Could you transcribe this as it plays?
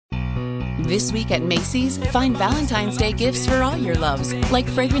This week at Macy's, find Valentine's Day gifts for all your loves, like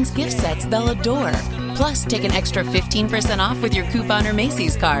fragrance gift sets they'll adore. Plus, take an extra 15% off with your coupon or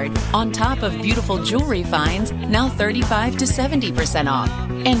Macy's card, on top of beautiful jewelry finds, now 35 to 70% off,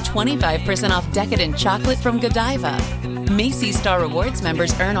 and 25% off decadent chocolate from Godiva. Macy's Star Rewards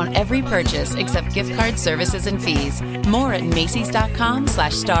members earn on every purchase except gift card services and fees. More at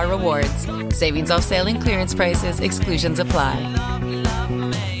Macys.com/Star Rewards. Savings off sale and clearance prices. Exclusions apply.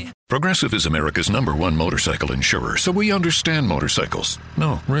 Progressive is America's #1 motorcycle insurer, so we understand motorcycles.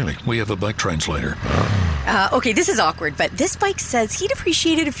 No, really, we have a bike translator. Okay, this is awkward, but this bike says he'd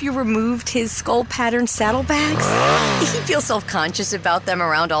appreciate it if you removed his skull pattern saddlebags. He feels self-conscious about them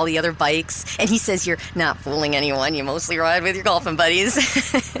around all the other bikes, and he says you're not fooling anyone. You mostly ride with your golfing buddies.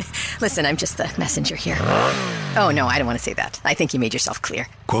 Listen, I'm just the messenger here. Oh, no, I don't want to say that. I think you made yourself clear.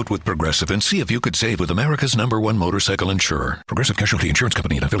 Quote with Progressive and see if you could save with America's #1 motorcycle insurer. Progressive Casualty Insurance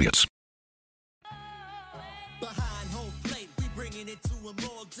Company and Affiliates. Behind home plate, we bringing it to 'em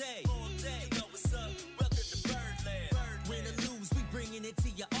all day. You know what's up? Welcome to Birdland. Win or lose, we bringing it to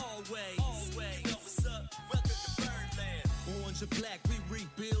you always. You know what's up? Welcome to Birdland. Orange or black, we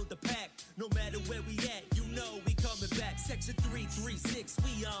rebuild the pack. No matter where we at, you know we coming back. Section 336,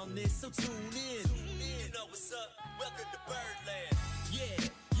 we on this, so tune in. You know what's up? Welcome to Birdland. Yeah,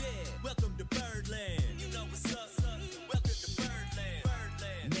 welcome to Birdland. You know what's up? Welcome to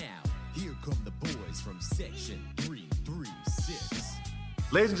Birdland. Now, here come the boys from Section 336.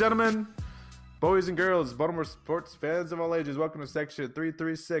 Ladies and gentlemen, boys and girls, Baltimore sports fans of all ages, welcome to Section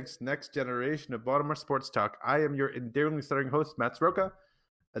 336, next generation of Baltimore sports talk. I am your endearingly stuttering host, Matt Soroka.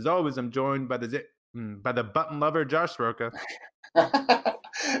 As always, I'm joined by the button lover, Josh Soroka.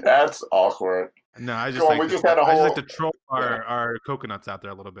 That's awkward. No, I just Go on, like we just had a whole- like to troll our coconuts out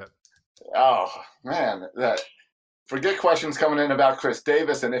there a little bit. Oh man, forget questions coming in about Chris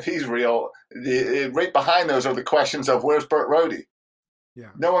Davis and if he's real. Right behind those are the questions of where's Burt Rohde?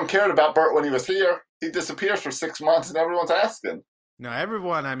 Yeah. No one cared about Burt when he was here. He disappears for 6 months and everyone's asking. No,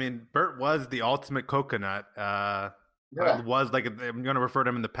 everyone. I mean, Burt was the ultimate coconut. Yeah. Was like I'm going to refer to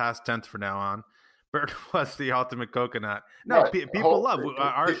him in the past tense from now on. Burt was the ultimate coconut. No, Right. people love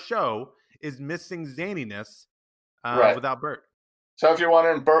our show is missing zaniness Right. without Burt. So if you're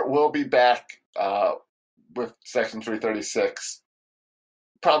wondering, Burt will be back with Section 336,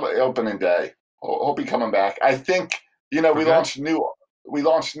 probably opening day. He'll be coming back. I think we launched new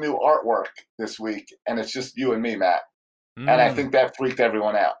artwork this week, and it's just you and me, Matt. And I think that freaked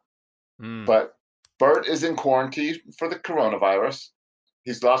everyone out. But Burt is in quarantine for the coronavirus.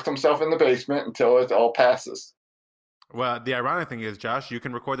 He's locked himself in the basement until it all passes. Well, the ironic thing is, Josh, you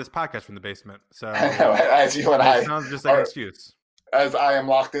can record this podcast from the basement. So as you and I sounds just like an excuse. As I am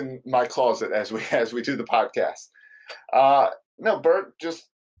locked in my closet as we do the podcast. No, Burt just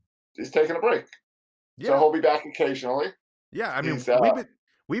is taking a break. Yeah. So he'll be back occasionally. Yeah, I mean, He's,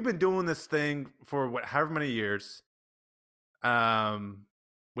 we've been doing this thing for however many years,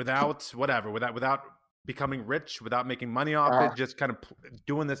 without becoming rich, without making money off it, just kind of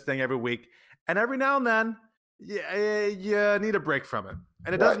doing this thing every week, and every now and then, you need a break from it,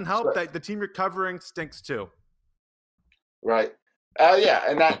 and it doesn't help that the team you're covering stinks too. Right. Yeah,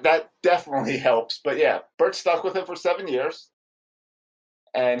 and that definitely helps. But yeah, Burt's stuck with it for 7 years,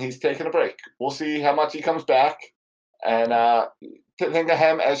 and he's taking a break. We'll see how much he comes back. And think of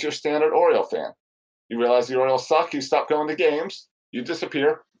him as your standard Oriole fan. You realize the Orioles suck, you stop going to games, you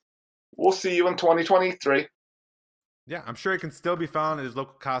disappear. We'll see you in 2023. Yeah, I'm sure he can still be found at his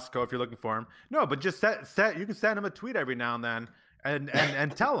local Costco if you're looking for him. No, but just you can send him a tweet every now and then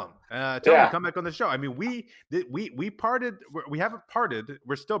and tell him him to come back on the show. I mean, we parted. We haven't parted.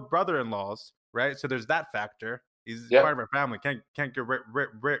 We're still brother-in-laws, right? So there's that factor. He's part of our family. Can't get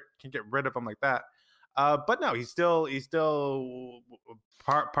rid of him like that. But no, he's still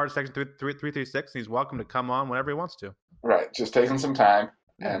part of Section 336. He's welcome to come on whenever he wants to. Right, just taking some time,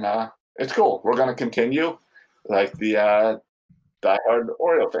 and it's cool. We're going to continue like the diehard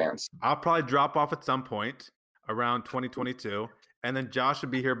Oriole fans. I'll probably drop off at some point around 2022, and then Josh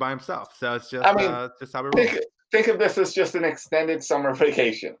would be here by himself. So it's just, just how we roll. Think of this as just an extended summer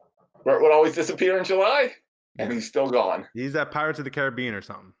vacation. Burt would always disappear in July, and he's still gone. He's at Pirates of the Caribbean or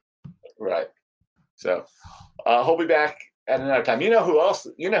something. Right. So he'll be back at another time. You know who else?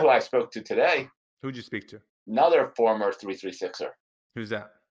 You know who I spoke to today? Who'd you speak to? Another former 336er. Who's that?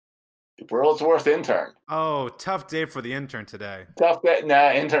 Worldsworth intern. Oh, tough day for the intern today. Tough day.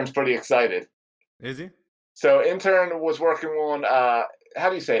 Nah, intern's pretty excited. Is he? So intern was working on, how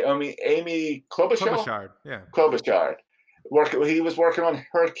do you say, Amy Klobuchar? Klobuchar, yeah. Klobuchar. He was working on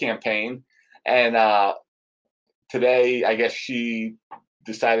her campaign, and today I guess she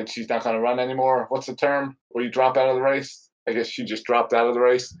decided she's not going to run anymore. What's the term where you drop out of the race? I guess she just dropped out of the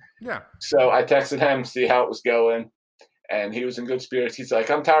race. Yeah. So I texted him, see how it was going, and he was in good spirits. He's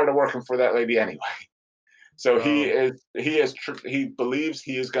like, I'm tired of working for that lady anyway. So he believes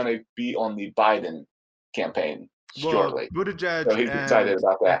he is going to be on the Biden campaign shortly. Buttigieg so he's excited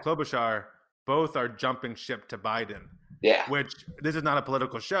about that. Klobuchar both are jumping ship to Biden. Yeah. Which this is not a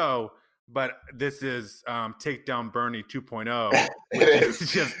political show, but this is Take Down Bernie 2.0. It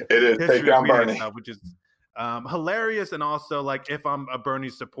is Take Down Bernie, stuff, which is hilarious, and also like if I'm a Bernie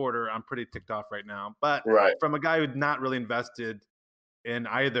supporter, I'm pretty ticked off right now. But from a guy who's not really invested in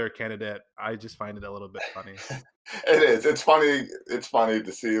either candidate, I just find it a little bit funny. It is. It's funny. It's funny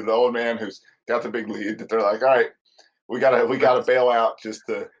to see the old man who's got the big lead that they're like, all right, we gotta bail out just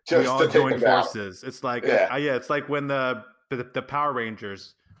to join forces. It's like it's like when the Power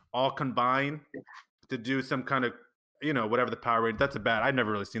Rangers all combine to do some kind of whatever the Power Rangers. That's I've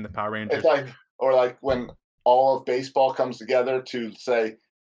never really seen the Power Rangers. It's like when all of baseball comes together to say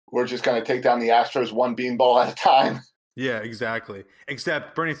we're just going to take down the Astros one beanball at a time. Yeah, exactly.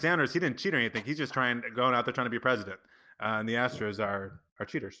 Except Bernie Sanders, he didn't cheat or anything. He's just going out there trying to be president, and the Astros are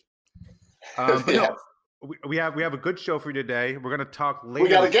cheaters. But no, we have a good show for you today. We're going to talk later. We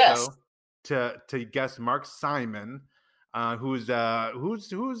got a guest to guest Mark Simon, who's a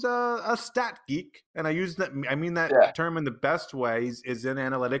stat geek, and I mean that term in the best way. He's in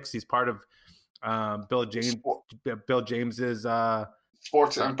analytics. He's part of Bill James's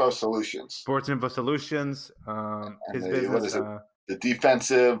Sports Info Solutions. Sports Info Solutions. His business. What is it? The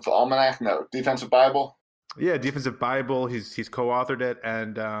Defensive Almanac? No, Defensive Bible. Yeah, Defensive Bible. He's co-authored it,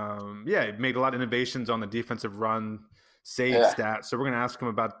 and he made a lot of innovations on the defensive run save stat. So we're going to ask him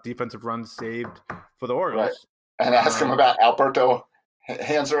about defensive runs saved for the Orioles. Right. And ask him about Alberto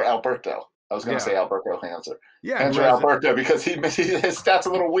Hanser. I was going to say Alberto Hanser. Yeah, Hanser Alberto, because his stats a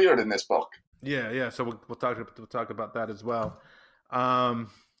little weird in this book. Yeah. So we'll talk about that as well.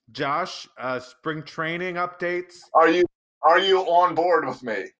 Josh, spring training updates. Are you on board with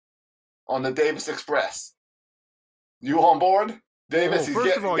me on the Davis Express? You on board, Davis? Well,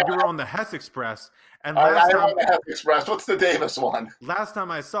 first of all, you were on the Hess Express, and I'm on the Hess Express. What's the Davis one? Last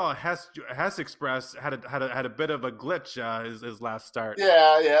time I saw Hess Express had a bit of a glitch his last start.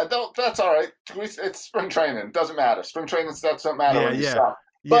 Yeah. That's all right. It's spring training. Doesn't matter. Spring training stats don't matter when you stop.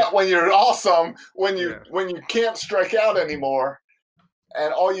 But when you're awesome, when you can't strike out anymore,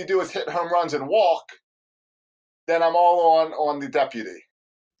 and all you do is hit home runs and walk, then I'm all on the deputy.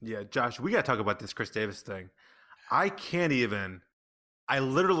 Yeah, Josh, we got to talk about this Chris Davis thing. I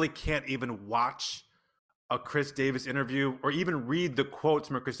literally can't even watch a Chris Davis interview or even read the quotes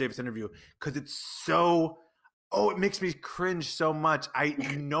from a Chris Davis interview because it's so, it makes me cringe so much. I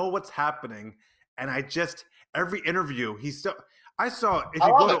know what's happening, and every interview, I saw, if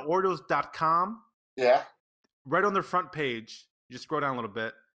you go to Orioles.com, right on their front page, you just scroll down a little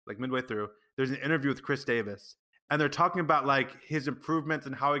bit, like midway through, there's an interview with Chris Davis, and they're talking about like his improvements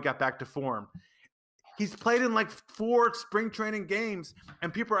and how he got back to form. He's played in like 4 spring training games,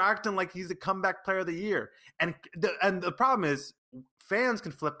 and people are acting like he's a comeback player of the year. And the problem is, fans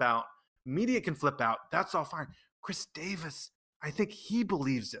can flip out, media can flip out. That's all fine. Chris Davis, I think he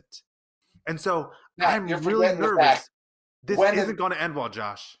believes it, and so I'm really nervous. This isn't going to end well,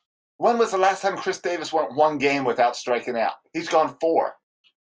 Josh. When was the last time Chris Davis went 1 game without striking out? He's gone 4.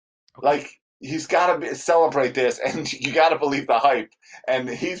 Okay. Like, he's got to celebrate this, and you got to believe the hype. And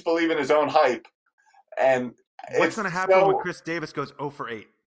he's believing his own hype. And what's going to happen when Chris Davis goes 0 for 8?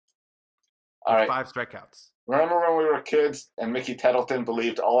 All right. 5 strikeouts. Remember when we were kids and Mickey Tettleton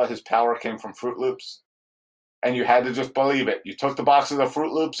believed all of his power came from Fruit Loops? And you had to just believe it. You took the boxes of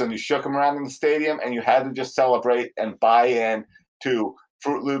Fruit Loops and you shook them around in the stadium, and you had to just celebrate and buy in to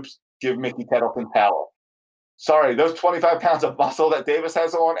Fruit Loops give Mickey Tettleton power. Sorry, those 25 pounds of muscle that Davis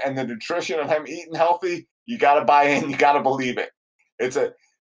has on and the nutrition of him eating healthy, you got to buy in. You got to believe it.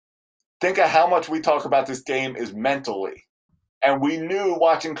 Think of how much we talk about this game is mentally. And we knew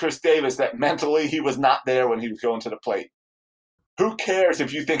watching Chris Davis that mentally he was not there when he was going to the plate. Who cares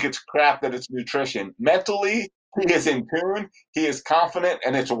if you think it's crap that it's nutrition? Mentally, he is in tune, he is confident,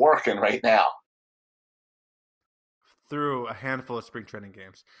 and it's working right now. Through a handful of spring training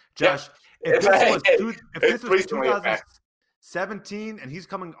games. Josh, if this was 2017 and he's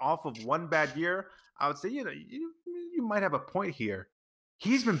coming off of 1 bad year, I would say, you might have a point here.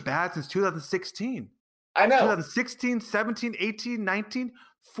 He's been bad since 2016. I know. 2016, 17, 18, 19,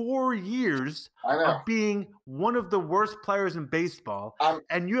 4 years of being one of the worst players in baseball.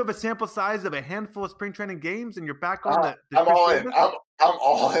 And you have a sample size of a handful of spring training games, and you're back on the I'm Chris all Davis? in. I'm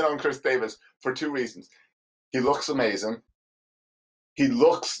all in on Chris Davis for 2 reasons. He looks amazing. he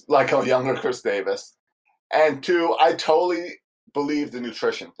looks like a younger Chris Davis. And 2, I totally believe the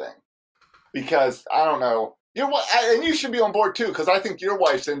nutrition thing because I don't know. And you should be on board too, because I think your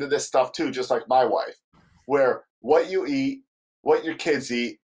wife's into this stuff too, just like my wife, where what you eat, what your kids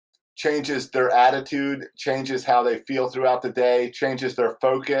eat, changes their attitude, changes how they feel throughout the day, changes their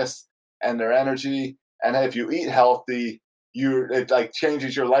focus and their energy. And if you eat healthy, it like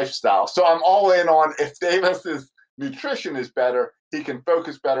changes your lifestyle. So I'm all in on if Davis's nutrition is better, he can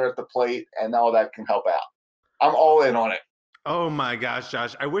focus better at the plate, and all that can help out. I'm all in on it. Oh my gosh,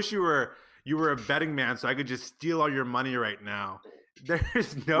 Josh! I wish you were a betting man, so I could just steal all your money right now.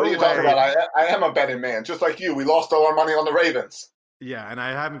 There's no way. What are you talking about? I am a betting man, just like you. We lost all our money on the Ravens. Yeah, and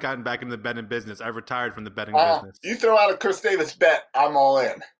I haven't gotten back into the betting business. I've retired from the betting business. You throw out a Chris Davis bet, I'm all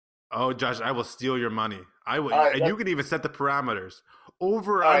in. Oh, Josh, I will steal your money. I will, right, and you can even set the parameters.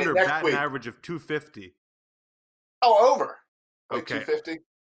 Over all under right, batting average of 250. Oh, over. Wait, Okay. 250?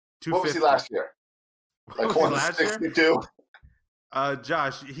 250. What was he last year? Like 162?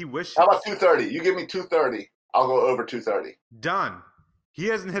 Josh, he wishes. How about 230? You give me 230. I'll go over 230. Done. He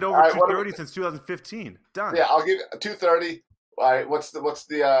hasn't hit over All right, 230 since 2015. Done. Yeah, I'll give you 230. All right, what's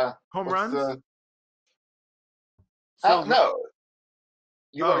the home runs? No.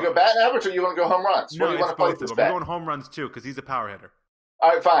 You want to go batting average or you want to go home runs? No, what do you want to play this I'm bet? going home runs too because he's a power hitter.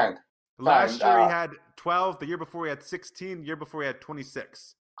 All right, fine. Last year he had 12. The year before he had 16. The year before he had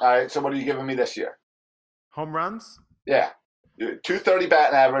 26. All right, so what are you giving me this year? Home runs? Yeah. 230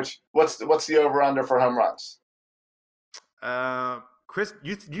 batting average. What's the over under for home runs? Chris,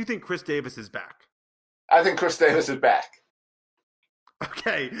 you think Chris Davis is back? I think Chris Davis is back.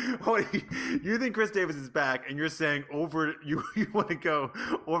 Okay, you think Chris Davis is back, and you're saying over. You want to go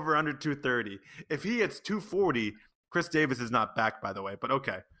over under 230. If he hits 240, Chris Davis is not back, by the way. But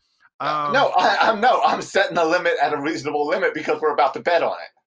okay. I'm setting the limit at a reasonable limit because we're about to bet on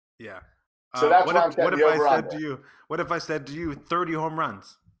it. Yeah. So that's why I'm setting the over under. What if I said to you 30 home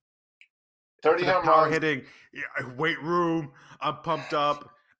runs? 30 home power runs. Hitting, weight room. I'm pumped up.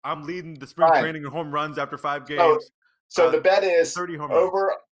 I'm leading the spring training in home runs after 5 games. So the bet is 30 home over.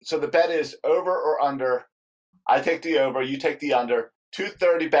 runs. So the bet is over or under. I take the over. You take the under.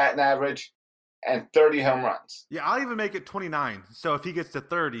 230 batting average and 30 home runs. Yeah, I'll even make it 29. So if he gets to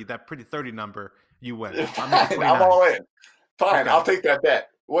 30, that pretty 30 number, you win. Fine, I'm all in. Fine, Okay. I'll take that bet.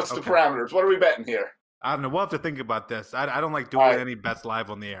 What's the parameters? What are we betting here? I don't know. We'll have to think about this. I don't like doing any bets live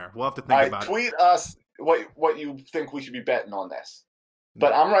on the air. We'll have to think about it. Tweet us what you think we should be betting on this.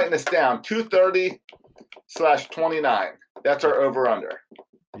 But I'm writing this down. 230/29. That's our over under.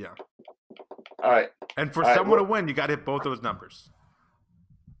 Yeah. All right. And for someone to win, you got to hit both those numbers.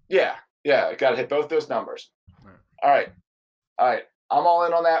 Yeah. Got to hit both those numbers. All right. I'm all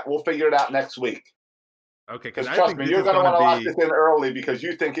in on that. We'll figure it out next week. Okay. Because trust me, you're going to want to lock this in early because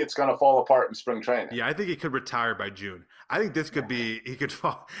you think it's going to fall apart in spring training. Yeah, I think he could retire by June. I think this could be. He could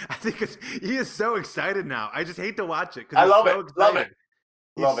fall. I think he is so excited now. I just hate to watch it because I love so it. excited. Love it.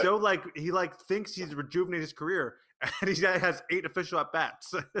 He's so he thinks he's rejuvenated his career, and he has 8 official at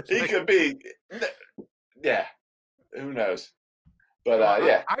bats. He could be. Yeah. Who knows? But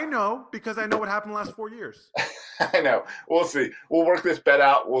yeah. I know because I know what happened the last 4 years. I know. We'll see. We'll work this bet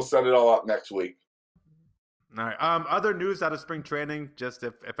out. We'll set it all up next week. All right. Other news out of spring training, just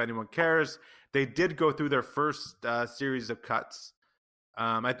if anyone cares, they did go through their first series of cuts.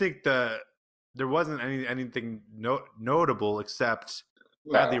 I think there wasn't anything notable except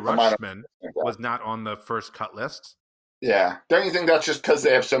Bradley Rutschman was not on the first cut list. Yeah. Don't you think that's just because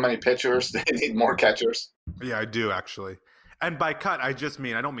they have so many pitchers? They need more catchers? Yeah, I do actually. And by cut, I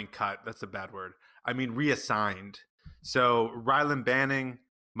don't mean cut. That's a bad word. I mean reassigned. So Rylan Banning,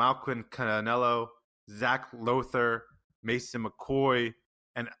 Malcolm Canelo, Zach Lothar, Mason McCoy,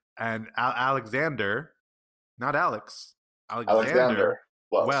 and Alexander, not Alex, Alexander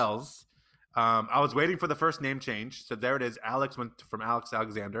Wells. I was waiting for the first name change. So there it is. Alex went from Alex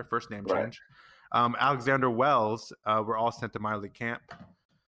Alexander, first name change. Alexander Wells were all sent to minor league camp.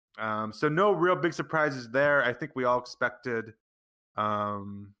 So no real big surprises there. I think we all expected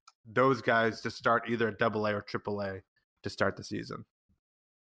those guys to start either at AA or AAA to start the season.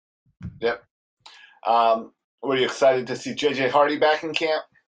 Yep. Were you excited to see JJ Hardy back in camp?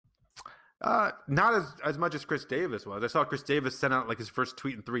 Not as much as Chris Davis was. I saw Chris Davis send out like his first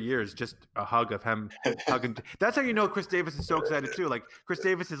tweet in 3 years, just a hug of him hugging. That's how you know Chris Davis is so excited too. Like Chris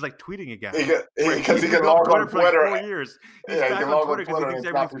Davis is like tweeting again because he can log on for Twitter like 4 years. He's back on Twitter because he thinks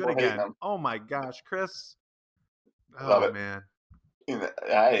everything's good again. Oh my gosh, Chris! Love it, man.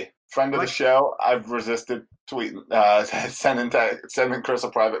 Hey, friend of the show. I've resisted tweeting, sending Chris a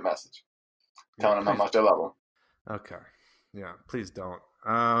private message, telling him how much I love him. Okay. Yeah, please don't.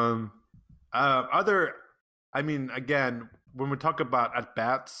 Again, when we talk about at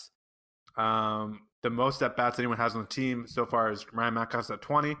bats, the most at bats anyone has on the team so far is Ryan Mountcastle at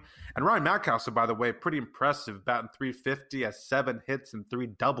 20. And Ryan Mountcastle, by the way, pretty impressive, batting .350, has 7 hits and 3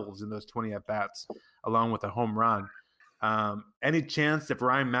 doubles in those 20 at bats, along with a home run. Any chance if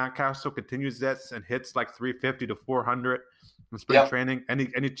Ryan Mountcastle continues this and hits like 350 to 400 in spring training,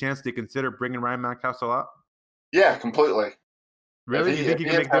 any chance they consider bringing Ryan Mountcastle up? Yeah, completely. Really? You think he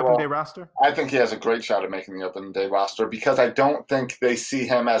can make the opening day roster? I think he has a great shot at making the opening day roster because I don't think they see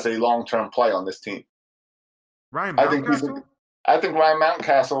him as a long-term play on this team. Ryan Mountcastle? I think Ryan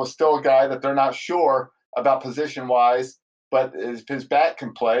Mountcastle is still a guy that they're not sure about position-wise, but if his bat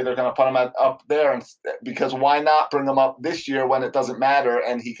can play, they're going to put him up there. Because why not bring him up this year when it doesn't matter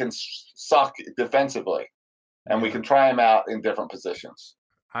and he can suck defensively? And we can try him out in different positions.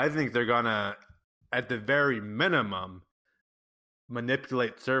 I think they're going to, at the very minimum,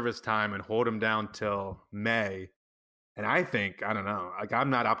 manipulate service time and hold him down till May. And I don't know, like I'm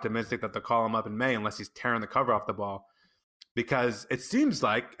not optimistic that they'll call him up in May unless he's tearing the cover off the ball. Because it seems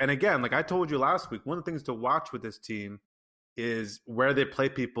like, and again, like I told you last week, one of the things to watch with this team is where they play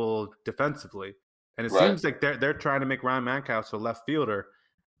people defensively. And it seems like they're trying to make Ryan Mountcastle a left fielder.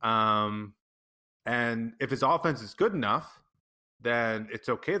 And if his offense is good enough, then it's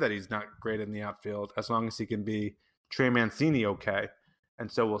okay that he's not great in the outfield as long as he can be Trey Mancini okay. And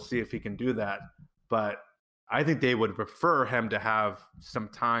so we'll see if he can do that. But I think they would prefer him to have some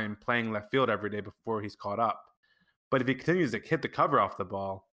time playing left field every day before he's caught up. But if he continues to hit the cover off the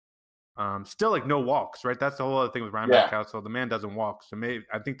ball, still like no walks, right? That's the whole other thing with Ryan Mountcastle. The man doesn't walk. So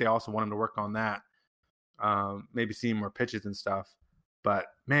I think they also want him to work on that. Maybe seeing more pitches and stuff. But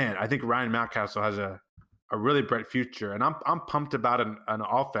man, I think Ryan Mountcastle has a really bright future. And I'm pumped about an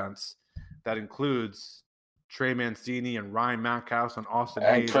offense that includes Trey Mancini and Ryan Mountcastle and Austin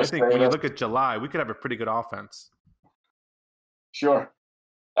Hayes. I think when you look at July, we could have a pretty good offense. Sure.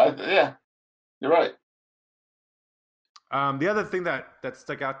 Yeah, you're right. The other thing that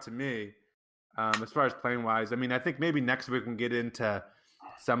stuck out to me, as far as playing wise, I mean, I think maybe next week we can get into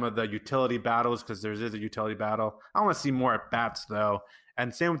some of the utility battles because there is a utility battle. I want to see more at bats though.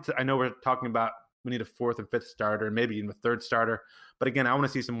 And I know we're talking about we need a 4th and 5th starter, maybe even a 3rd starter. But again, I want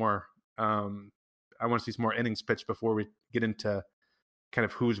to see some more. I want to see some more innings pitched before we get into kind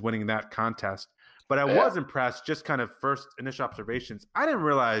of who's winning that contest. But I was impressed, just kind of first initial observations. I didn't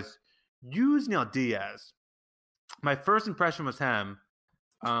realize Yusniel Diaz. My first impression was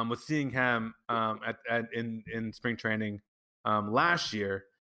seeing him in spring training last year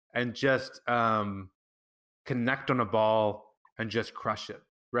and just connect on a ball and just crush it,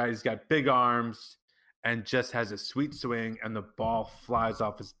 right? He's got big arms and just has a sweet swing and the ball flies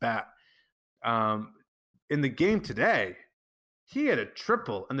off his bat. In the game today, he had a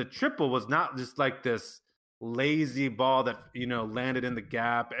triple, and the triple was not just like this lazy ball that, landed in the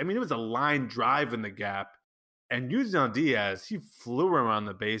gap. I mean, it was a line drive in the gap, and Yusniel Diaz, he flew around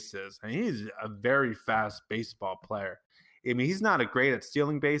the bases, and he's a very fast baseball player. I mean, he's not great at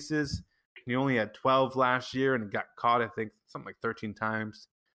stealing bases. He only had 12 last year and got caught, I think, something like 13 times,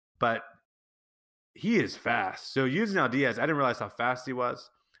 but he is fast. So Yusniel Diaz, I didn't realize how fast he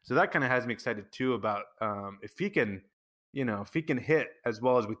was. So that kind of has me excited too about if he can hit as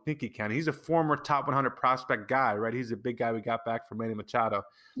well as we think he can. He's a former top 100 prospect guy, right? He's a big guy we got back from Manny Machado.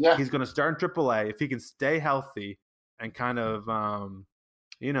 Yeah. He's going to start in AAA. If he can stay healthy and kind of,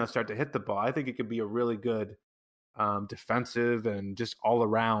 start to hit the ball, I think it could be a really good defensive and just all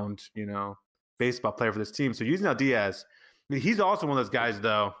around, baseball player for this team. So Yusniel Diaz, I mean, he's also one of those guys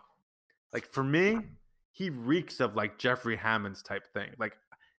though, like for me, he reeks of like Jeffrey Hammonds type thing. Like,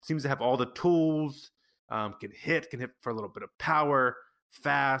 seems to have all the tools, can hit for a little bit of power,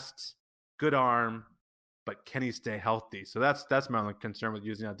 fast, good arm, but can he stay healthy? So that's my only concern with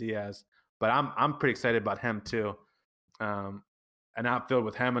Yusniel Diaz. But I'm pretty excited about him too. An outfield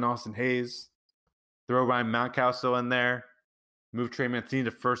with him and Austin Hayes. Throw Ryan Mountcastle in there. Move Trey Mancini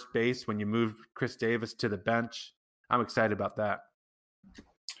to first base when you move Chris Davis to the bench. I'm excited about that.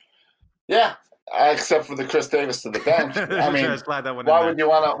 Yeah. Except for the Chris Davis to the bench. I mean, why would you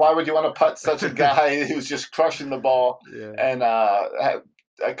want to put such a guy who's just crushing the ball and have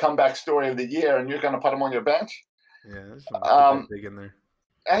a comeback story of the year, and you're going to put him on your bench? Yeah, that's big in there.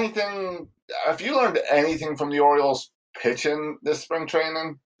 Anything? Have you learned anything from the Orioles pitching this spring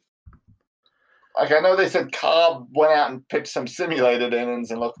training? Like, I know they said Cobb went out and pitched some simulated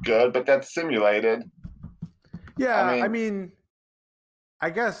innings and looked good, but that's simulated. Yeah, I mean I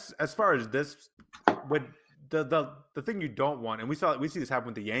guess as far as this, with the thing you don't want, and we see this happen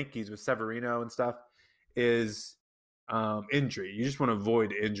with the Yankees with Severino and stuff, is injury. You just want to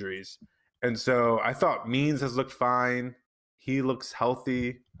avoid injuries. And so I thought Means has looked fine. He looks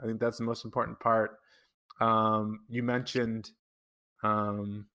healthy. I think that's the most important part. You mentioned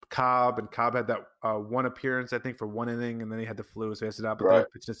Cobb, and Cobb had that one appearance, I think, for one inning, and then he had the flu, so he has to not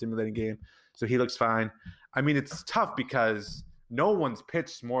pitch in a simulating game. So he looks fine. I mean, it's tough because no one's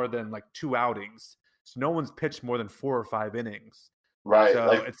pitched more than like 2 outings. So no one's pitched more than 4 or 5 innings. Right.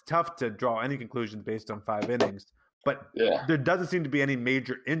 So it's tough to draw any conclusions based on 5 innings. But there doesn't seem to be any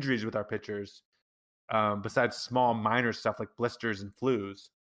major injuries with our pitchers, besides small minor stuff like blisters and flus.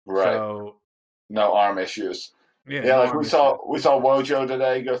 Right. So no arm issues. Yeah, like we saw Wojo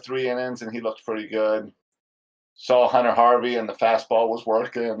today go 3 innings and he looked pretty good. Saw Hunter Harvey and the fastball was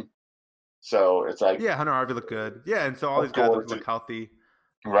working. So it's like Hunter Harvey looked good. Yeah, and so all these guys look healthy.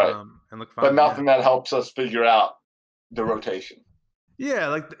 Right. And look fine. But nothing that helps us figure out the rotation. Yeah,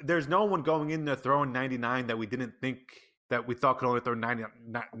 like there's no one going in there throwing 99 that we didn't think that we thought could only throw 90,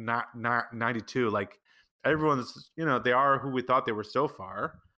 not 92. Like everyone's, they are who we thought they were so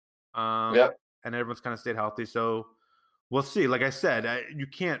far. And everyone's kind of stayed healthy. So we'll see. Like I said,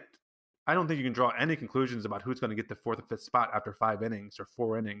 I don't think you can draw any conclusions about who's going to get the 4th or 5th spot after 5 innings or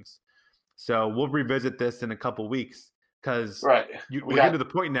 4 innings. So we'll revisit this in a couple weeks because we're getting to the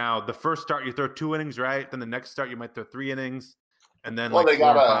point now. The first start, you throw 2 innings, right? Then the next start, you might throw 3 innings. And then 4 or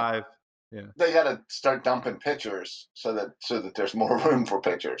 5. Yeah. They got to start dumping pitchers so that there's more room for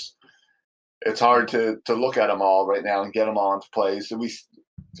pitchers. It's hard to look at them all right now and get them all into play. So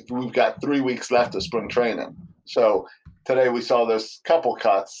we've got 3 weeks left of spring training. So today we saw those couple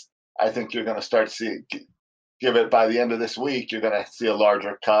cuts. I think you're going to start give it by the end of this week, you're going to see a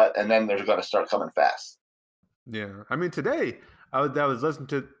larger cut, and then they're going to start coming fast. Yeah. I mean, today I was listening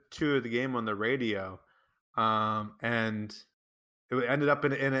to the game on the radio, and it ended up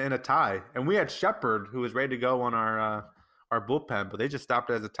in a tie. And we had Shepard, who was ready to go on our bullpen, but they just stopped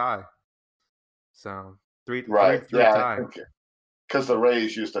it as a tie. So three tie. Because the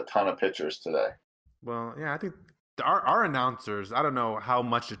Rays used a ton of pitchers today. Well, yeah, I think our announcers, I don't know how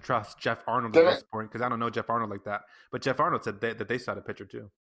much to trust Jeff Arnold at this point because I don't know Jeff Arnold like that. But Jeff Arnold said that they saw a pitcher too.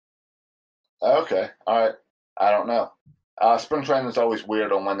 Okay. All right. I don't know. Spring training is always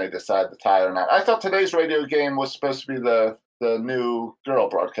weird on when they decide to tie or not. I thought today's radio game was supposed to be the new girl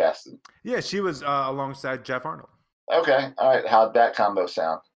broadcasting. Yeah, she was alongside Jeff Arnold. Okay. All right. How'd that combo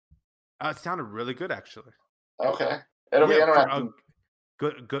sound? It sounded really good, actually. Okay. It'll be interesting.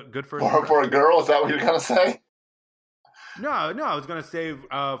 Good for a girl. Is that what you're gonna say? No. I was gonna say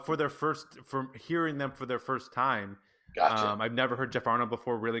from hearing them for their first time. Gotcha. I've never heard Jeff Arnold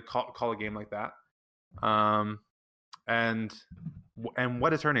before really call a game like that. And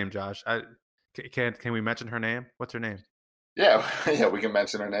what is her name, Josh? Can we mention her name? What's her name? Yeah, we can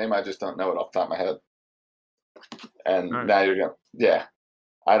mention her name. I just don't know it off the top of my head. And now you're going. Yeah,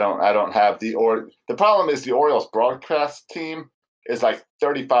 I don't have the problem is the Orioles broadcast team is like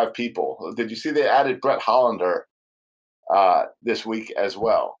 35 people. Did you see they added Brett Hollander this week as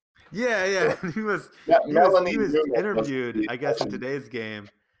well? Yeah. He was interviewed, I guess, in today's game,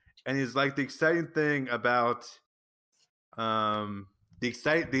 and he's like the exciting thing about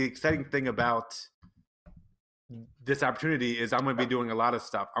this opportunity is I'm going to be doing a lot of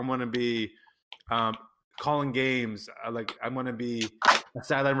stuff. I'm going to be calling games. I'm going to be a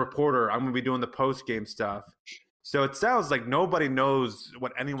sideline reporter. I'm going to be doing the post game stuff. So it sounds like nobody knows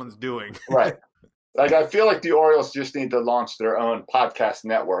what anyone's doing. Right. Like I feel like the Orioles just need to launch their own podcast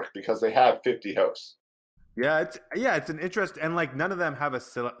network because they have 50 hosts. Yeah, it's an interest, and like none of them have a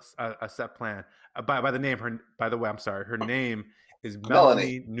set plan. By the name, by the way, I'm sorry. Her name is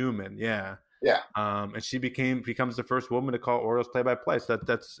Melanie Newman. Yeah. Yeah. And she becomes the first woman to call Orioles play-by-play. So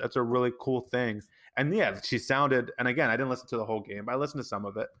that's a really cool thing. And yeah, she sounded. And again, I didn't listen to the whole game. I listened to some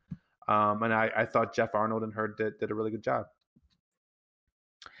of it. And I thought Jeff Arnold and her did a really good job.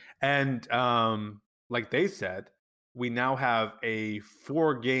 And like they said, we now have a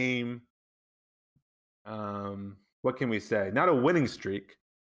 4-game. What can we say? Not a winning streak,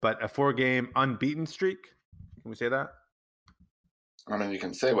 but a 4-game unbeaten streak. Can we say that? I mean, you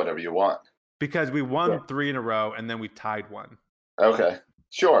can say whatever you want. Because we won 3 in a row and then we tied 1. Okay,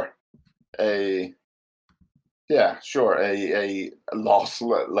 sure. A loss,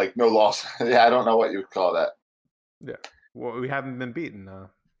 like no loss. Yeah, I don't know what you would call that. Yeah. Well, we haven't been beaten,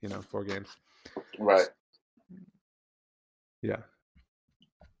 4 games. Right. Yeah.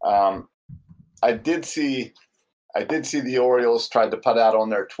 I did see the Orioles tried to put out on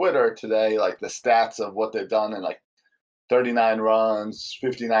their Twitter today, like the stats of what they've done in like 39 runs,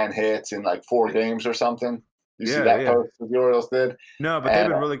 59 hits in like 4 games or something. You see that post that the Orioles did? No, but they've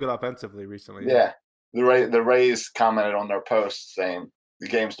been really good offensively recently. Yeah. the Rays commented on their post saying the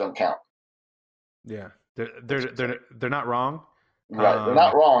games don't count. Yeah, they're not wrong. Right, they're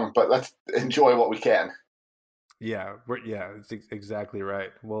not wrong, but let's enjoy what we can. Yeah, it's exactly right.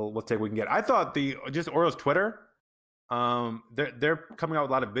 We'll take what we can get. I thought just Orioles Twitter, they're coming out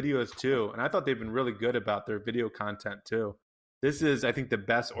with a lot of videos too, and I thought they've been really good about their video content too. This is, I think, the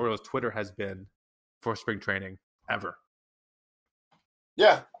best Orioles Twitter has been for spring training ever.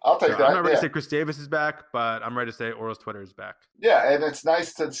 Yeah, I'll take that. I'm not ready to say Chris Davis is back, but I'm ready to say Orioles Twitter is back. Yeah, and it's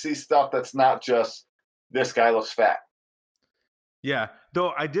nice to see stuff that's not just this guy looks fat. Yeah,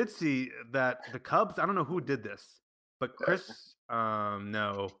 though I did see that the Cubs, I don't know who did this, but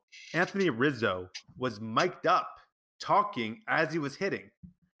Anthony Rizzo was mic'd up talking as he was hitting.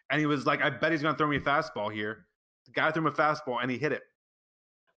 And he was like, I bet he's going to throw me a fastball here. The guy threw him a fastball and he hit it.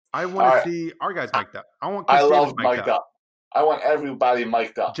 I want to see our guys mic'd up. I want Chris Davis mic'd up. I want everybody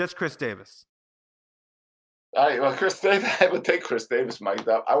mic'd up. Just Chris Davis. All right, well, Chris Davis, I would take Chris Davis mic'd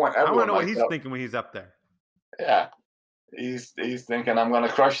up. I want everyone to know what he's thinking when he's up there. Yeah. He's thinking, I'm going to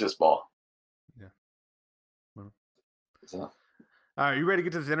crush this ball. Yeah. All right, you ready to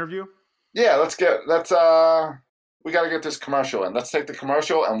get to this interview? Yeah, we got to get this commercial in. Let's take the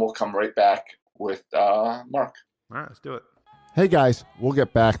commercial, and we'll come right back with Mark. All right, let's do it. Hey, guys, we'll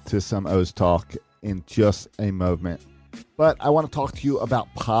get back to some O's talk in just a moment. But I want to talk to you about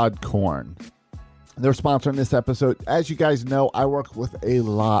Podcorn. They're sponsoring this episode. As you guys know, I work with a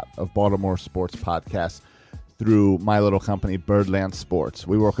lot of Baltimore sports podcasts through my little company, Birdland Sports.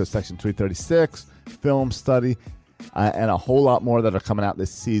 We work with Section 336, Film Study, and a whole lot more that are coming out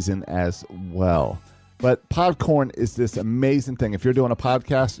this season as well. But Podcorn is this amazing thing. If you're doing a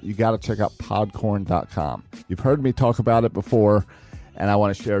podcast, you got to check out podcorn.com. You've heard me talk about it before, and I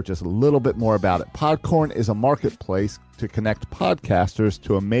want to share just a little bit more about it. Podcorn is a marketplace to connect podcasters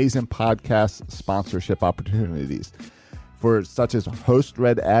to amazing podcast sponsorship opportunities, for such as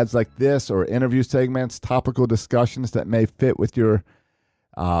host-read ads like this, or interview segments, topical discussions that may fit with your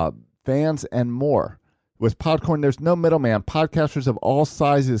fans, and more. With Podcorn, there's no middleman. Podcasters of all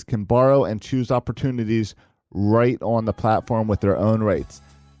sizes can borrow and choose opportunities right on the platform with their own rates.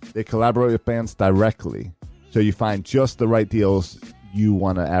 They collaborate with bands directly, so you find just the right deals you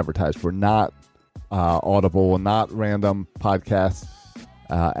want to advertise for, not Audible, not random podcast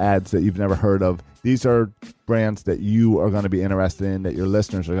ads that you've never heard of. These are brands that you are going to be interested in, that your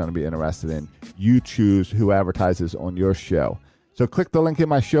listeners are going to be interested in. You choose who advertises on your show. So click the link in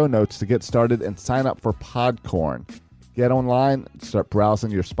my show notes to get started and sign up for Podcorn. Get online, start browsing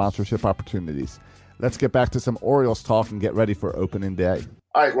your sponsorship opportunities. Let's get back to some Orioles talk and get ready for opening day.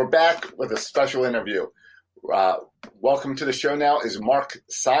 All right, we're back with a special interview. Welcome to the show now is Mark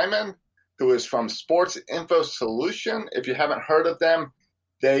Simon, who is from Sports Info Solution. If you haven't heard of them,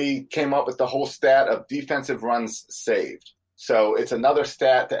 they came up with the whole stat of defensive runs saved. So it's another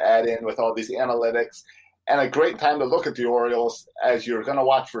stat to add in with all these analytics, and a great time to look at the Orioles as you're going to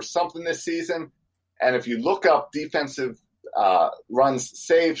watch for something this season. And if you look up defensive runs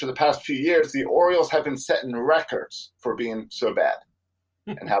saved for the past few years, the Orioles have been setting records for being so bad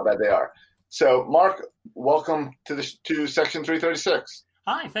and how bad they are. So, Mark, welcome to Section 336.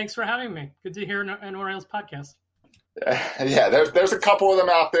 Hi, thanks for having me. Good to hear an Orioles podcast. Yeah, there's a couple of them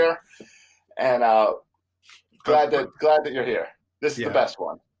out there, and glad that you're here. This is the best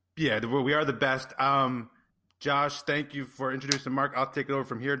one. Yeah, we are the best. Josh, thank you for introducing Mark. I'll take it over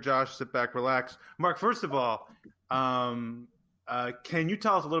from here. Josh, sit back, relax. Mark, first of all, can you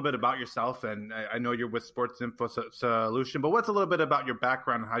tell us a little bit about yourself? And I know you're with Sports Info Solution, but what's a little bit about your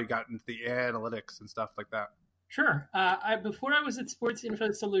background and how you got into the analytics and stuff like that? Sure. Before I was at Sports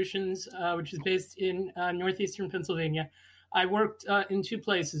Info Solutions, which is based in northeastern Pennsylvania, I worked in two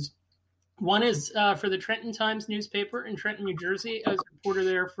places. One is for the Trenton Times newspaper in Trenton, New Jersey. I was a reporter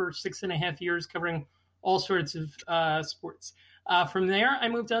there for 6.5 years, covering all sorts of sports. From there, I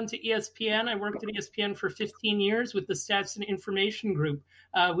moved on to ESPN. I worked at ESPN for 15 years with the Stats and Information Group,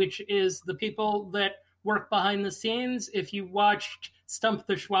 which is the people that work behind the scenes. If you watched Stump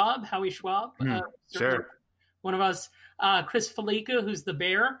the Schwab, Howie Schwab, sure. One of us, Chris Felica, who's the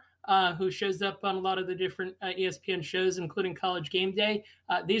Bear, who shows up on a lot of the different ESPN shows, including College Game Day.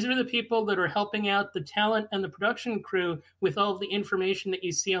 These are the people that are helping out the talent and the production crew with all of the information that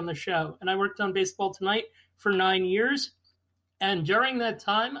you see on the show. And I worked on Baseball Tonight for 9 years. And during that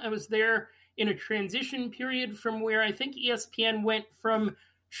time, I was there in a transition period from where I think ESPN went from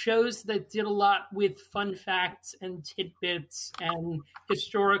shows that did a lot with fun facts and tidbits and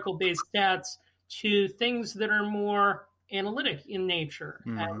historical-based stats to things that are more analytic in nature.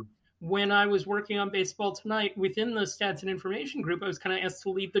 Mm-hmm. And when I was working on Baseball Tonight within the Stats and Information group, I was kind of asked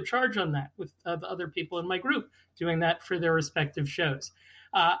to lead the charge on that with the other people in my group doing that for their respective shows.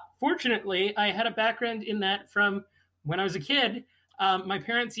 Fortunately, I had a background in that from when I was a kid. My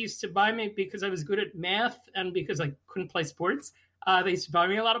parents used to buy me, because I was good at math and because I couldn't play sports, they used to buy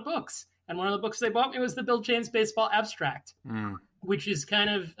me a lot of books. And one of the books they bought me was the Bill James Baseball Abstract, which is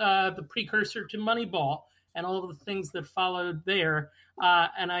kind of the precursor to Moneyball and all of the things that followed there.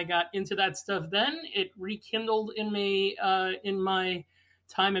 And I got into that stuff then. It rekindled in me in my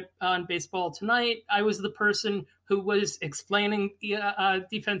time on Baseball Tonight. I was the person who was explaining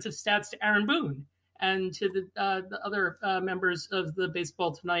defensive stats to Aaron Boone and to the other members of the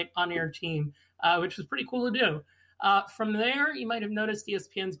Baseball Tonight on-air team, which was pretty cool to do. From there, you might have noticed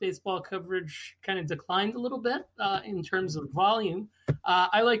ESPN's baseball coverage kind of declined a little bit in terms of volume.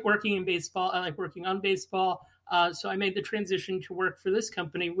 I like working in baseball. I like working on baseball. So I made the transition to work for this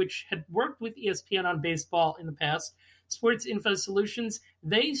company, which had worked with ESPN on baseball in the past, Sports Info Solutions.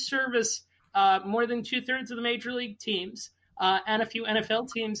 They service more than 2/3 of the major league teams and a few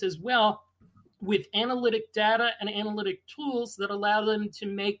NFL teams as well, with analytic data and analytic tools that allow them to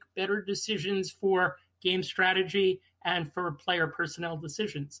make better decisions for game strategy and for player personnel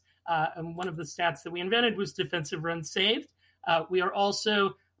decisions. And one of the stats that we invented was defensive runs saved. We are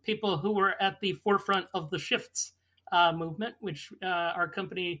also people who were at the forefront of the shifts movement, which our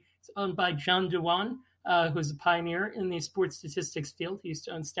company is owned by John Dewan, who's a pioneer in the sports statistics field. He used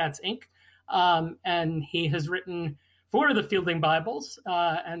to own Stats Inc. And he has written 4 of the Fielding Bibles.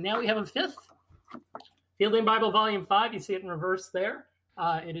 And now we have a 5th. Fielding Bible Volume 5. You see it in reverse there.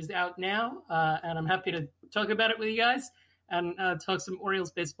 It is out now, and I'm happy to talk about it with you guys and talk some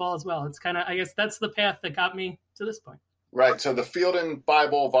Orioles baseball as well. It's kind of, I guess that's the path that got me to this point. Right. So the Fielding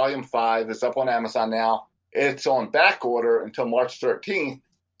Bible Volume 5 is up on Amazon now. It's on back order until March 13th.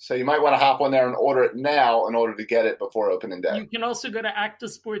 So you might want to hop on there and order it now in order to get it before opening day. You can also go to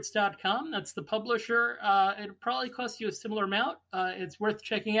actasports.com. That's the publisher. It'll probably cost you a similar amount. It's worth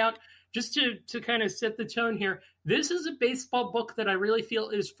checking out. Just to kind of set the tone here, this is a baseball book that I really feel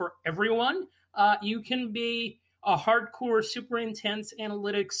is for everyone. You can be a hardcore, super intense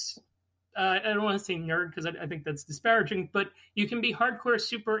analytics. I don't want to say nerd because I think that's disparaging, but you can be hardcore,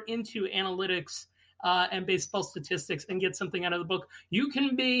 super into analytics and baseball statistics and get something out of the book. You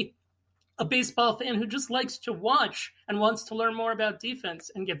can be a baseball fan who just likes to watch and wants to learn more about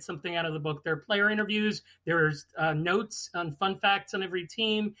defense and get something out of the book. There are player interviews. There's notes on fun facts on every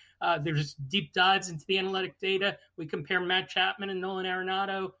team. There's deep dives into the analytic data. We compare Matt Chapman and Nolan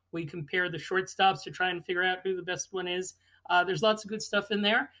Arenado. We compare the shortstops to try and figure out who the best one is. There's lots of good stuff in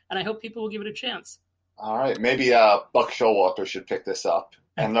there, and I hope people will give it a chance. All right. Maybe Buck Showalter should pick this up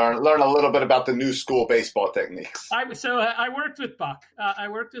and learn a little bit about the new school baseball techniques. I worked with Buck. I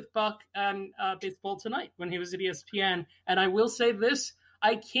worked with Buck on Baseball Tonight when he was at ESPN. And I will say this,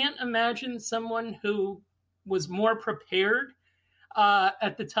 I can't imagine someone who was more prepared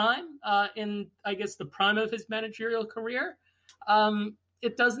at the time in, I guess, the prime of his managerial career.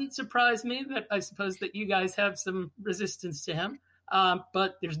 It doesn't surprise me that I suppose that you guys have some resistance to him.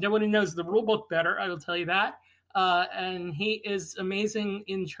 But there's no one who knows the rule book better, I will tell you that. And he is amazing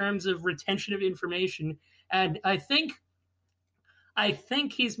in terms of retention of information. And I think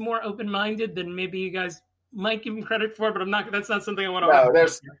he's more open-minded than maybe you guys might give him credit for, but that's not something I want to. No,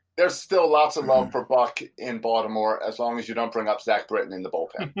 there's still lots of love for Buck in Baltimore, as long as you don't bring up Zach Britton in the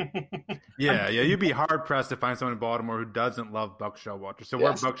bullpen. Yeah, you'd be hard-pressed to find someone in Baltimore who doesn't love Buck Showalter. So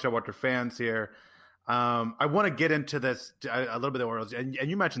we're Buck Showalter fans here. I want to get into this a little bit of the Orioles, and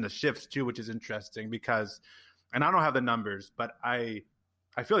you mentioned the shifts too, which is interesting because, and I don't have the numbers, but I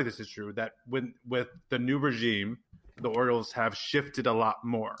feel like this is true, that with the new regime, the Orioles have shifted a lot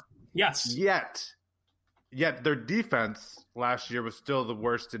more. Yes. Yet their defense last year was still the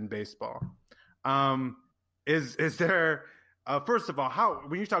worst in baseball. Is there first of all,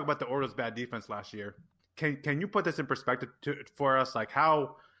 when you talk about the Orioles' bad defense last year, can you put this in perspective for us? Like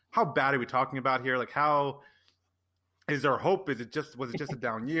how bad are we talking about here? Like how is there hope? Was it just a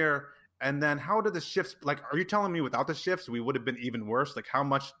down year? And then how did the shifts, like, are you telling me without the shifts, we would have been even worse? Like how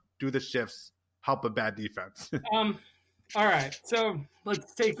much do the shifts help a bad defense? All right. So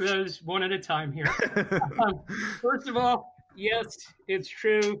let's take those one at a time here. First of all, yes, it's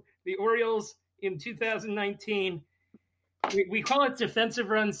true. The Orioles in 2019, we call it defensive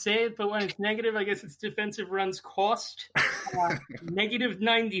runs saved, but when it's negative, I guess it's defensive runs cost. Negative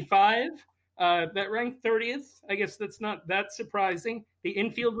 95. That ranked 30th. I guess that's not that surprising. The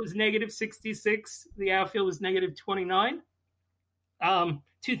infield was negative 66. The outfield was negative 29.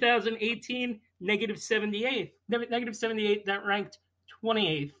 2018, negative 78. Negative 78, that ranked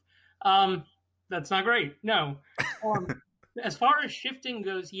 28th. That's not great. No. As far as shifting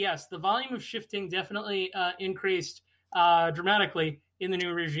goes, yes, the volume of shifting definitely increased dramatically in the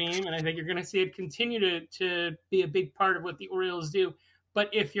new regime, and I think you're going to see it continue to be a big part of what the Orioles do. But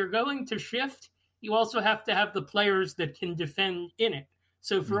if you're going to shift, you also have to have the players that can defend in it.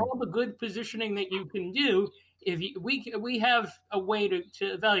 So for all the good positioning that you can do, we have a way to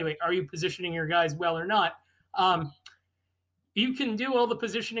evaluate, are you positioning your guys well or not? You can do all the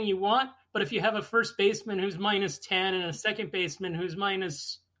positioning you want, but if you have a first baseman who's -10 and a second baseman who's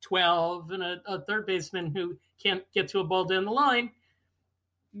 -12 and a third baseman who can't get to a ball down the line,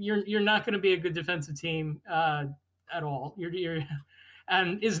 you're not going to be a good defensive team at all.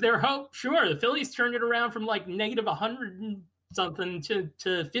 And is there hope? Sure, the Phillies turned it around from like -100 and something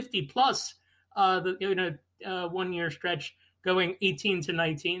to 50 plus in a 1 year stretch, going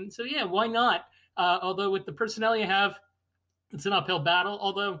 18-19. So yeah, why not? Although with the personnel you have, it's an uphill battle.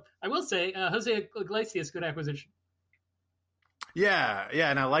 Although I will say, Jose Iglesias, good acquisition. Yeah,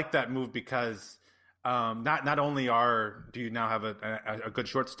 and I like that move because not only do you now have a good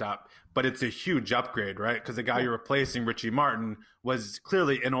shortstop, but it's a huge upgrade, right? Because the guy you're replacing, Richie Martin, was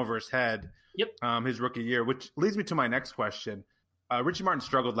clearly in over his head. Yep. His rookie year, which leads me to my next question. Richie Martin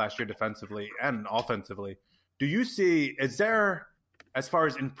struggled last year defensively and offensively. Do you see, is there, as far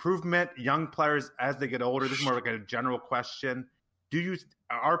as improvement, young players as they get older, this is more like a general question,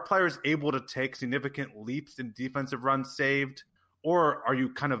 are players able to take significant leaps in defensive runs saved, or are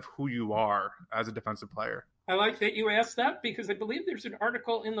you kind of who you are as a defensive player? I like that you asked that because I believe there's an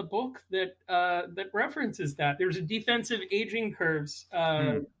article in the book that references that. There's a defensive aging curves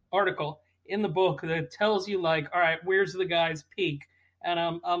article in the book that tells you, like, all right, where's the guy's peak? And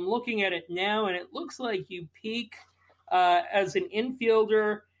I'm looking at it now, and it looks like you peak as an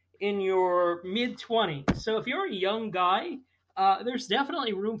infielder in your mid-20s. So if you're a young guy, there's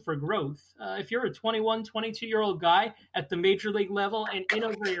definitely room for growth. If you're a 21, 22-year-old guy at the major league level and in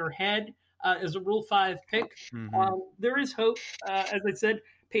over your head as a Rule 5 pick, there is hope. As I said,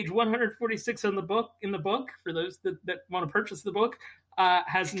 page 146 in the book, for those that want to purchase the book,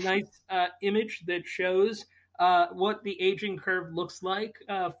 has a nice image that shows what the aging curve looks like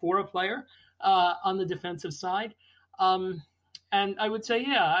for a player on the defensive side. And I would say,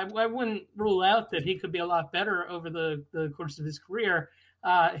 yeah, I wouldn't rule out that he could be a lot better over the course of his career.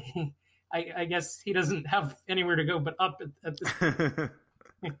 I guess he doesn't have anywhere to go but up at this point.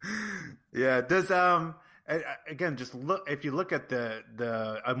 Yeah. Does again, just look, if you look at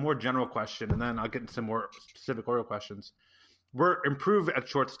a more general question, and then I'll get into some more specific Oriole questions. We're improved at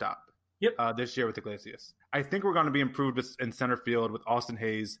shortstop. Yep. This year with Iglesias. I think we're going to be improved in center field with Austin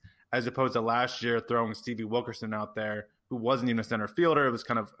Hayes, as opposed to last year throwing Stevie Wilkerson out there, who wasn't even a center fielder. It was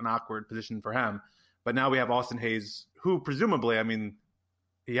kind of an awkward position for him. But now we have Austin Hayes, who presumably, I mean,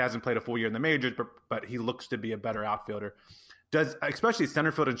 he hasn't played a full year in the majors, but he looks to be a better outfielder. Especially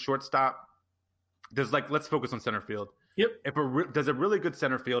center field and shortstop, let's focus on center field. Yep. Does a really good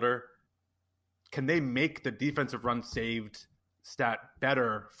center fielder, can they make the defensive run saved stat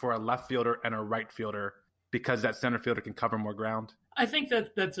better for a left fielder and a right fielder because that center fielder can cover more ground? I think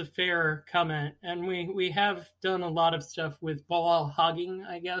that's a fair comment, and we have done a lot of stuff with ball hogging,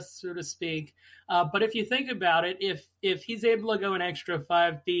 I guess, so to speak. But if you think about it, if he's able to go an extra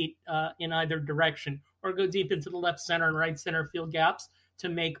 5 feet in either direction, or go deep into the left center and right center field gaps to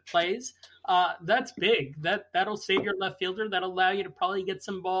make plays, that's big. That'll save your left fielder. That'll allow you to probably get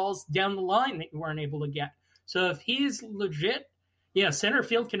some balls down the line that you weren't able to get. So if he's legit, yeah, center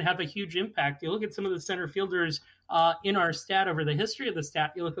field can have a huge impact. You look at some of the center fielders in our stat over the history of the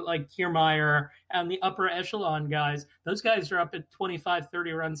stat. You look at like Kiermaier and the upper echelon guys. Those guys are up at 25,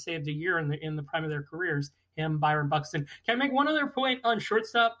 30 runs saved a year in the prime of their careers. Him, Byron Buxton. Can I make one other point on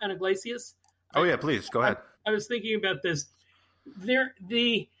shortstop and Iglesias? Oh yeah, please go ahead. I was thinking about this.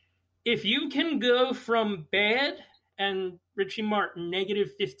 If you can go from bad and Richie Martin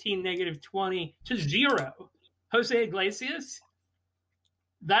 -15, -20 to 0, Jose Iglesias,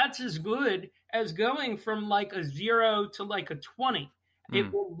 that's as good as going from like a 0 to like a 20.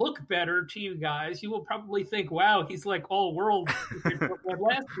 It will look better to you guys. You will probably think, wow, he's like all world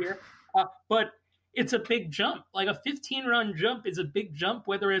last year. But it's a big jump. Like a 15-run jump is a big jump,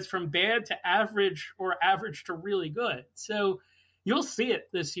 whether it's from bad to average or average to really good. So you'll see it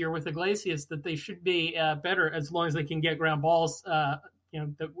this year with Iglesias that they should be better as long as they can get ground balls,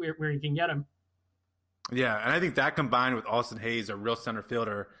 where you can get them. Yeah, and I think that combined with Austin Hayes, a real center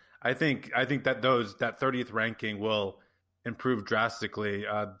fielder, I think that that 30th ranking will improve drastically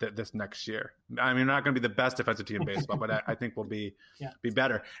this next year. I mean, we're not going to be the best defensive team in baseball, but I think we'll be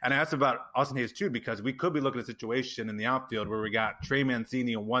better. And I asked about Austin Hayes too, because we could be looking at a situation in the outfield where we got Trey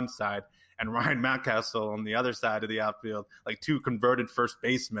Mancini on one side and Ryan Mountcastle on the other side of the outfield, like two converted first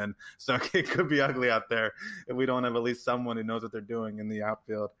basemen. So it could be ugly out there if we don't have at least someone who knows what they're doing in the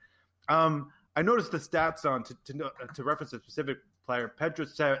outfield. I noticed the stats on to reference a specific player, Pedro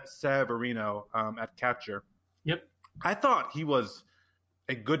Severino at catcher. Yep. I thought he was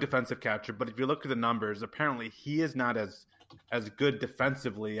a good defensive catcher, but if you look at the numbers, apparently he is not as good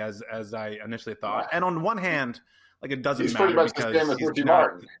defensively as I initially thought. And on one hand, like it doesn't matter because because the same as he's Richie not.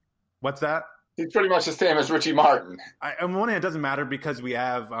 Martin. What's that? He's pretty much the same as Richie Martin. On one hand, it doesn't matter because we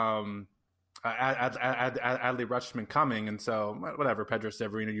have Adley Rutschman coming, and so whatever, Pedro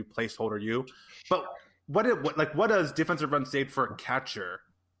Severino, you placeholder you. But what does defensive run saved for a catcher?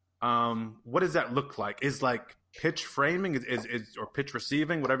 What does that look like? Is like pitch framing is or pitch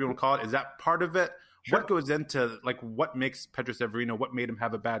receiving, whatever you want to call it, is that part of it? Sure. What goes into like what makes Pedro Severino, what made him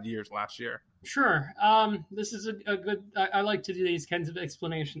have a bad year last year? Sure. This is a good, I like to do these kinds of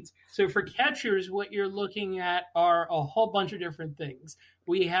explanations. So for catchers, what you're looking at are a whole bunch of different things.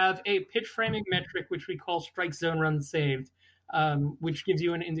 We have a pitch framing metric, which we call strike zone runs saved, which gives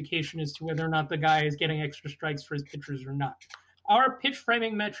you an indication as to whether or not the guy is getting extra strikes for his pitchers or not. Our pitch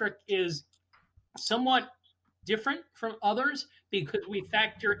framing metric is somewhat different from others because we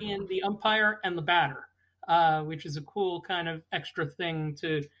factor in the umpire and the batter, which is a cool kind of extra thing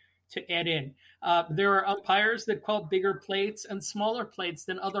to add in. There are umpires that call bigger plates and smaller plates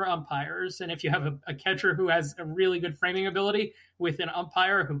than other umpires. And if you have a catcher who has a really good framing ability with an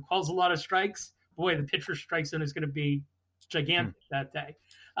umpire who calls a lot of strikes, boy, the pitcher's strike zone is going to be gigantic that day.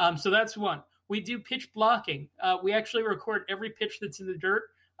 So that's one. We do pitch blocking. We actually record every pitch that's in the dirt.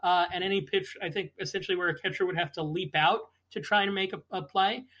 And any pitch, I think, essentially where a catcher would have to leap out to try to make a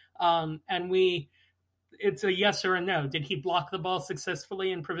play. And it's a yes or a no. Did he block the ball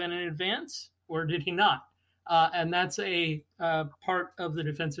successfully and prevent an advance, or did he not? And that's a part of the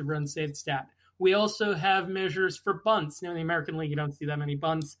defensive run saved stat. We also have measures for bunts. Now, in the American League, you don't see that many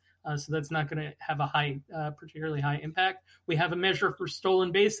bunts, so that's not going to have a particularly high impact. We have a measure for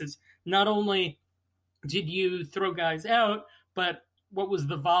stolen bases. Not only did you throw guys out, but what was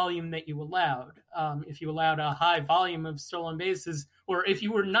the volume that you allowed? If you allowed a high volume of stolen bases, or if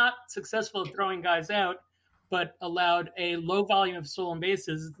you were not successful at throwing guys out, but allowed a low volume of stolen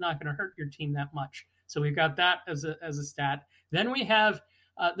bases, it's not going to hurt your team that much. So we've got that as a stat. Then we have,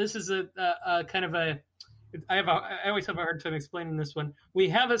 this is a kind of I always have a hard time explaining this one. We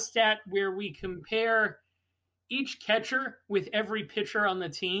have a stat where we compare each catcher with every pitcher on the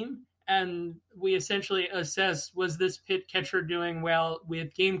team, and we essentially assess, was this catcher doing well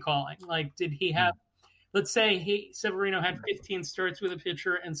with game calling? Like, did he have, let's say Severino had 15 starts with a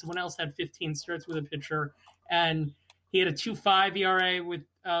pitcher and someone else had 15 starts with a pitcher, and he had a 2.5 ERA with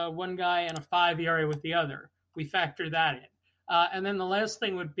one guy and a 5 ERA with the other. We factor that in. And then the last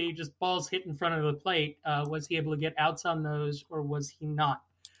thing would be just balls hit in front of the plate. Was he able to get outs on those, or was he not?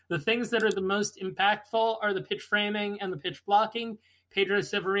 The things that are the most impactful are the pitch framing and the pitch blocking. Pedro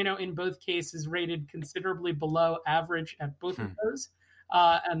Severino, in both cases, rated considerably below average at both of those.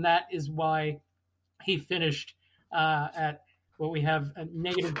 And that is why he finished at what we have a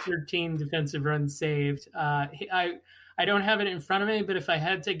negative 13 defensive runs saved. I don't have it in front of me, but if I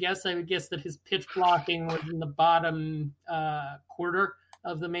had to guess, I would guess that his pitch blocking was in the bottom quarter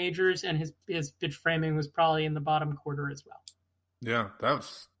of the majors, and his pitch framing was probably in the bottom quarter as well. Yeah,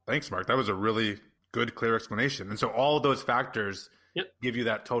 thanks, Mark. That was a really good, clear explanation. And so all of those factors give you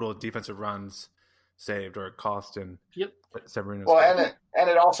that total defensive runs saved or cost in Severino's. Well, and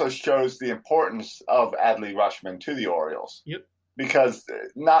it also shows the importance of Adley Rutschman to the Orioles. Yep. Because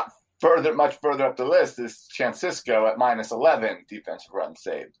not much further up the list is Francisco at -11 defensive runs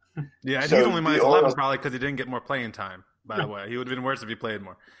saved. Yeah, and so he's only -11 probably because he didn't get more playing time, by the way. He would have been worse if he played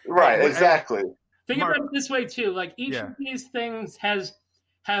more. Right, exactly. Think about it this way, too. Like, each of these things has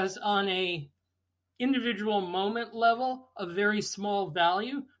on a individual moment level a very small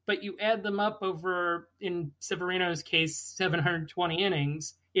value, but you add them up over, in Severino's case, 720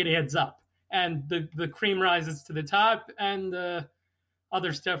 innings, it adds up. And the cream rises to the top, and the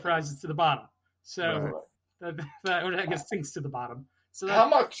other stuff rises to the bottom. So that I guess sinks to the bottom. So how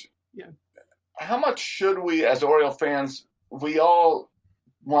much should we, as Oriole fans, we all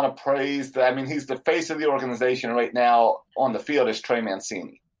want to praise that? I mean, he's the face of the organization right now on the field is Trey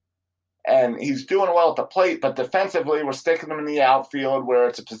Mancini. And he's doing well at the plate, but defensively we're sticking him in the outfield where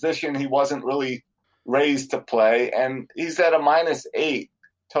it's a position he wasn't really raised to play. And he's at a -8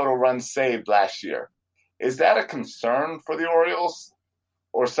 total runs saved last year. Is that a concern for the Orioles,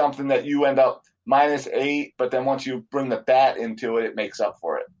 or something that you end up -8, but then once you bring the bat into it, it makes up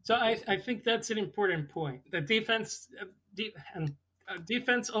for it? So I think that's an important point. The defense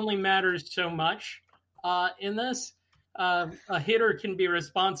only matters so much in this. A hitter can be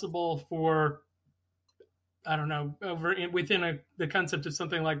responsible for, I don't know, within the concept of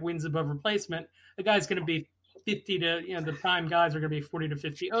something like wins above replacement. A guy's going to be 50 to, the prime guys are going to be 40 to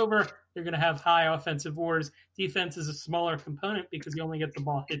 50 over. They're going to have high offensive WARs. Defense is a smaller component because you only get the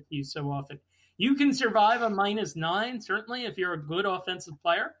ball hit to you so often. You can survive a -9, certainly, if you're a good offensive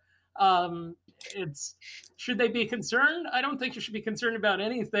player. Should they be concerned? I don't think you should be concerned about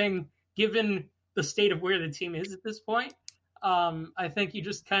anything given the state of where the team is at this point. I think you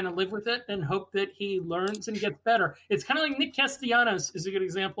just kind of live with it and hope that he learns and gets better. It's kind of like Nick Castellanos is a good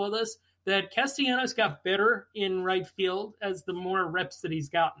example of this, that Castellanos got better in right field as the more reps that he's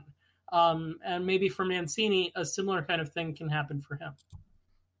gotten. And maybe for Mancini, a similar kind of thing can happen for him.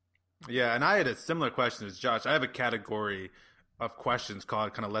 Yeah, and I had a similar question as Josh. I have a category of questions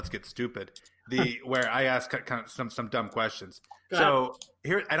called kind of "Let's Get Stupid," where I ask kind of some dumb questions. So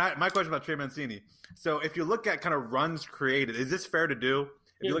here, my question about Trey Mancini. So if you look at kind of runs created, is this fair to do?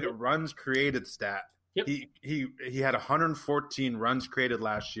 If you look at runs created stat, he had 114 runs created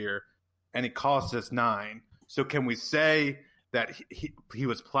last year, and it cost us 9. So can we say that he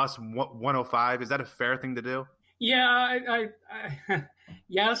was plus 105? Is that a fair thing to do? Yeah,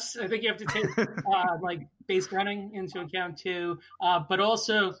 yes. I think you have to take like base running into account too, but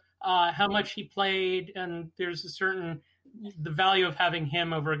also how much he played, and there's the value of having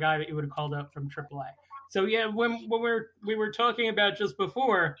him over a guy that you would have called up from AAA. So yeah, when we were talking about just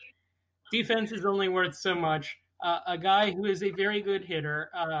before, defense is only worth so much. A guy who is a very good hitter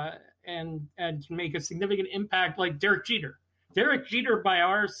and can make a significant impact, like Derek Jeter. Derek Jeter, by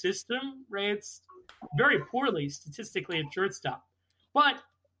our system, rates very poorly statistically at shortstop, but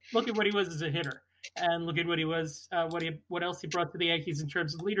look at what he was as a hitter, and look at what he was, what else he brought to the Yankees in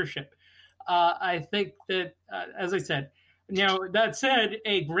terms of leadership. I think that, as I said, now that said,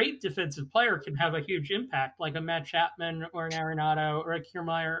 a great defensive player can have a huge impact, like a Matt Chapman or an Arenado or a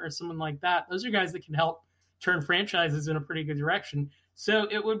Kiermaier or someone like that. Those are guys that can help turn franchises in a pretty good direction. So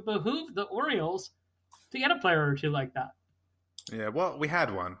it would behoove the Orioles to get a player or two like that. Yeah, well, we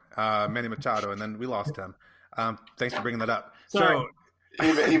had one, Manny Machado, and then we lost him. Thanks for bringing that up. Sorry.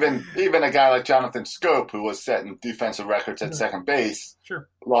 So even a guy like Jonathan Scope, who was setting defensive records at second base,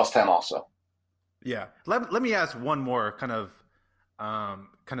 lost him also. Yeah. Let me ask one more kind of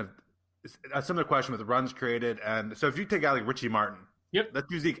a similar question with runs created. And so if you take a guy like Richie Martin,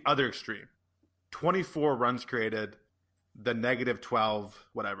 let's use the other extreme. 24 runs created, the -12,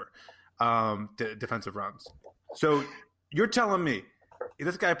 whatever, defensive runs. So you're telling me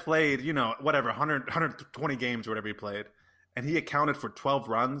this guy played, 120 games or whatever he played, and he accounted for 12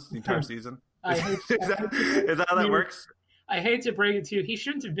 runs the entire season? Is that how that works? I hate to break it to you. He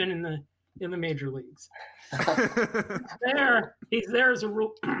shouldn't have been in the major leagues. He's there as a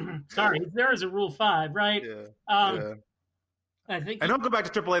rule. Sorry, he's there as a Rule 5, right? Yeah. I think. And don't go back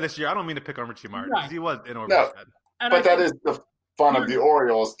to AAA this year. I don't mean to pick on Richie Martin because he was in Orioles. No, but that is the fun of the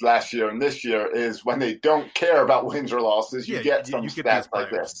Orioles last year and this year is when they don't care about wins or losses, you get some stats like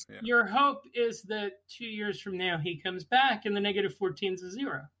this. Yeah. Your hope is that 2 years from now he comes back and the -14 is a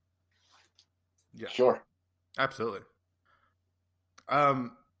 0. Yeah, sure, absolutely.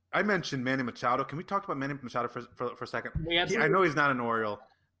 I mentioned Manny Machado. Can we talk about Manny Machado for a second? I know he's not an Oriole,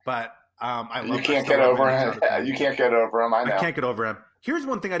 but I love. You can't get over him. You can't get over him. I know. I can't get over him. Here's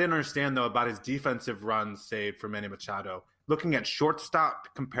one thing I didn't understand though about his defensive runs saved for Manny Machado. Looking at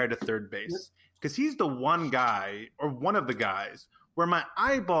shortstop compared to third base, because he's the one guy or one of the guys where my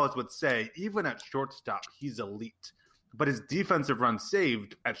eyeballs would say even at shortstop he's elite, but his defensive run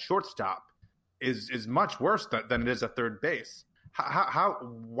saved at shortstop is much worse than it is at third base.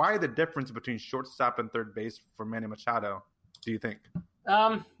 Why the difference between shortstop and third base for Manny Machado, do you think?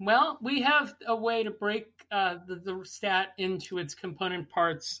 Well, we have a way to break the stat into its component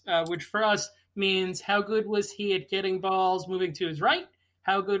parts, which for us means how good was he at getting balls moving to his right,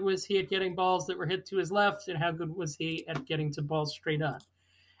 how good was he at getting balls that were hit to his left, and how good was he at getting to balls straight on.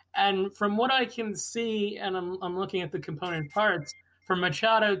 And from what I can see, and I'm looking at the component parts, for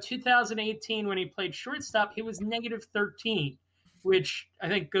Machado, 2018, when he played shortstop, he was -13. Which I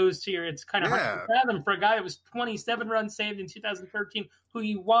think goes to it's kind of hard to fathom for a guy that was 27 runs saved in 2013, who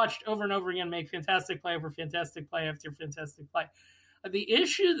you watched over and over again make fantastic play over fantastic play after fantastic play. The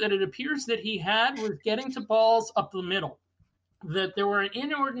issue that it appears that he had was getting to balls up the middle, that there were an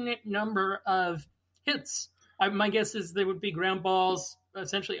inordinate number of hits. My guess is they would be ground balls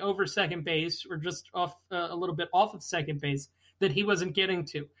essentially over second base or just off a little bit off of second base that he wasn't getting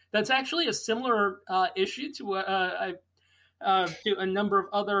to. That's actually a similar issue to a number of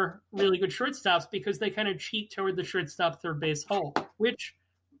other really good shortstops because they kind of cheat toward the shortstop third base hole, which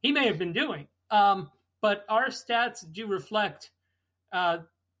he may have been doing. But our stats do reflect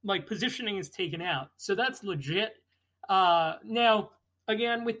like positioning is taken out. So that's legit. Now,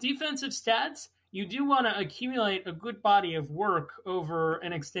 again, with defensive stats, you do want to accumulate a good body of work over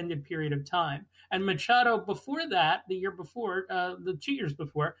an extended period of time. And Machado, before that, the year before, the 2 years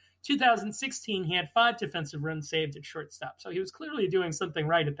before, 2016, he had 5 defensive runs saved at shortstop. So he was clearly doing something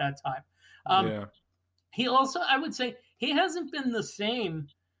right at that time. He also, I would say, he hasn't been the same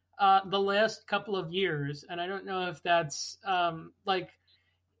the last couple of years. And I don't know if that's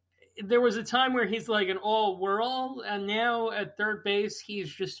there was a time where he's like an all-world, and now at third base,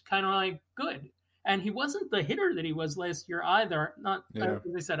 he's just kind of like good. And he wasn't the hitter that he was last year either. As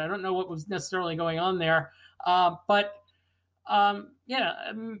I said, I don't know what was necessarily going on there.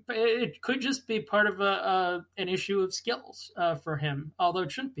 It could just be part of an issue of skills for him, although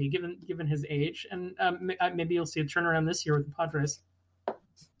it shouldn't be given his age. And maybe you'll see a turnaround this year with the Padres.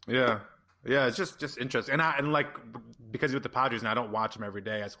 Yeah, it's just interesting. And like because with the Padres, and I don't watch them every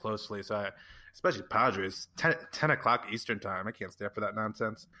day as closely, so especially Padres, 10 o'clock Eastern time, I can't stand for that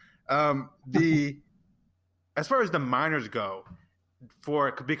nonsense. As far as the minors go,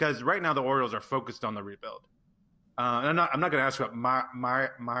 because right now the Orioles are focused on the rebuild. And I'm not going to ask about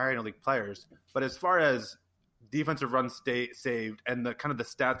minor league players, but as far as defensive runs saved and the kind of the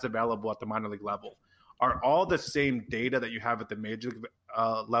stats available at the minor league level, are all the same data that you have at the major league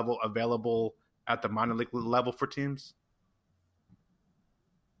level available at the minor league level for teams?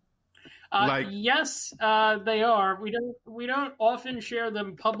 Yes, they are. We don't often share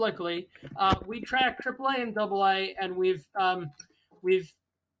them publicly. We track AAA and AA, and we've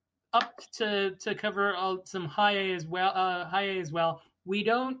upped to cover some high A as well. We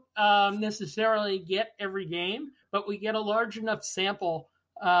don't necessarily get every game, but we get a large enough sample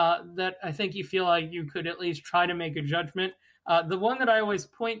that I think you feel like you could at least try to make a judgment. The one that I always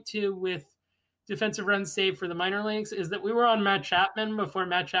point to with defensive runs saved for the minor leagues is that we were on Matt Chapman before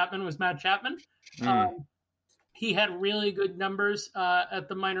Matt Chapman was Matt Chapman. He had really good numbers at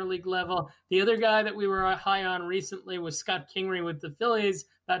the minor league level. The other guy that we were high on recently was Scott Kingery with the Phillies.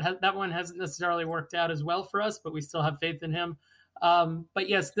 That one hasn't necessarily worked out as well for us, but we still have faith in him. But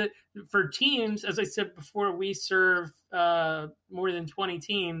yes, for teams, as I said before, we serve more than 20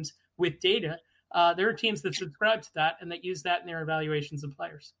 teams with data. There are teams that subscribe to that and that use that in their evaluations of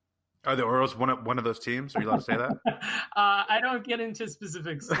players. Are the Orioles one of those teams? Are you allowed to say that? I don't get into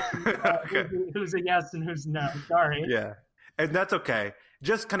specifics. Okay. Who's a yes and who's no. Sorry. Yeah, and that's okay.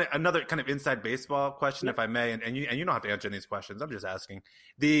 Just kind of another kind of inside baseball question, if I may, and you don't have to answer these questions. I'm just asking.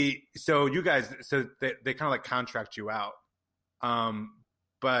 So you guys, they kind of like contract you out,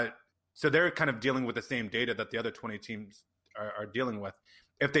 but so they're kind of dealing with the same data that the other 20 teams are dealing with.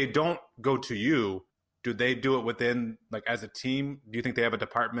 If they don't go to you, do they do it within, like, as a team? Do you think they have a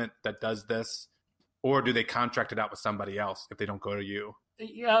department that does this? Or do they contract it out with somebody else if they don't go to you?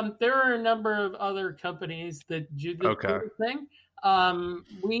 There are a number of other companies that do this sort of thing.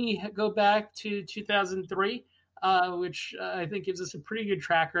 We go back to 2003, which I think gives us a pretty good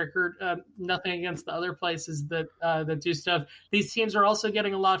track record. Nothing against the other places that do stuff. These teams are also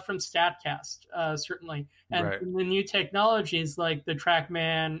getting a lot from StatCast, certainly. And the new technologies like the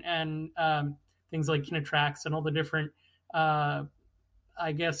TrackMan and things like Kinetrax and all the different, body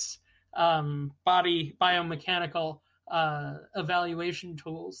biomechanical evaluation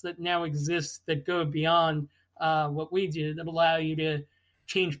tools that now exist that go beyond what we do, that allow you to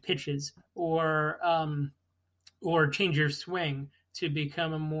change pitches or change your swing to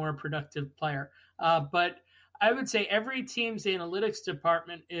become a more productive player. But I would say every team's analytics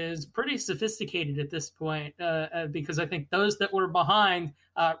department is pretty sophisticated at this point because I think those that were behind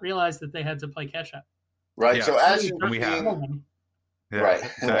realized that they had to play catch up. Right. Yeah. So as we have. Yeah, right.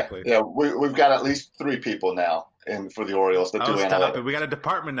 Exactly. Yeah. We've got at least 3 people now for the Orioles that do analytics. We got a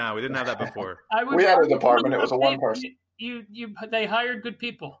department now. We didn't have that before. We had a department. It was a one person. They hired good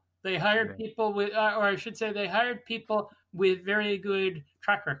people. They hired people with, or I should say, they hired people with very good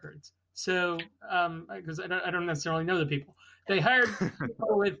track records. So, because I don't necessarily know the people, they hired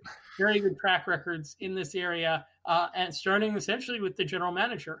people with very good track records in this area, and starting essentially with the general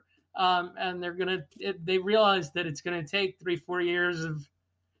manager. And they realized that it's going to take 3-4 years of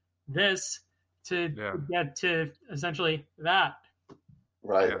this to get to essentially that.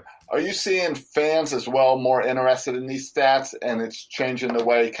 Right. Yeah. Are you seeing fans as well more interested in these stats, and it's changing the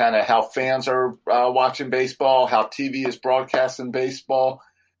way kind of how fans are watching baseball, how TV is broadcasting baseball?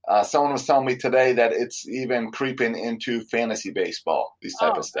 Someone was telling me today that it's even creeping into fantasy baseball, these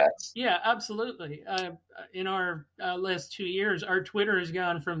type of stats. Yeah, absolutely. In our last 2 years, our Twitter has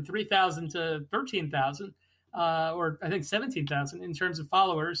gone from 3,000 to 13,000, or I think 17,000 in terms of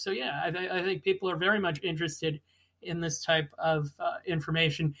followers. So yeah, I think people are very much interested in this type of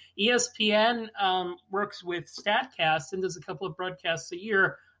information. ESPN works with StatCast and does a couple of broadcasts a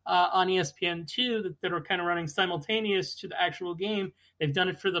year on ESPN2 that are kind of running simultaneous to the actual game. They've done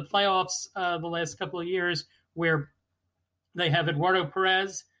it for the playoffs the last couple of years, where they have Eduardo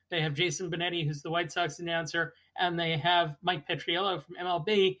Perez, they have Jason Benetti, who's the White Sox announcer, and they have Mike Petriello from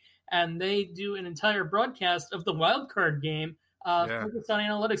MLB, and they do an entire broadcast of the wild card game focused on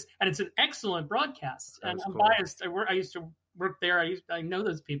analytics, and it's an excellent broadcast. And I'm biased. I used to work there. I know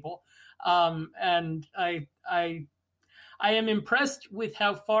those people, and I am impressed with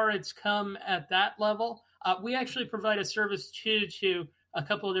how far it's come at that level. We actually provide a service too to a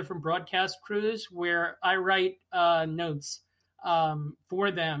couple of different broadcast crews where I write notes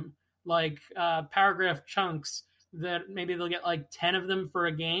for them, like paragraph chunks that maybe they'll get like 10 of them for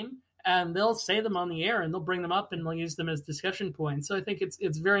a game, and they'll say them on the air and they'll bring them up and they'll use them as discussion points. So I think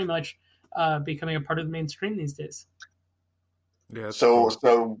it's very much becoming a part of the mainstream these days. Yeah.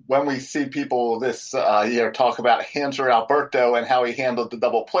 So when we see people this year talk about Hanser Alberto and how he handled the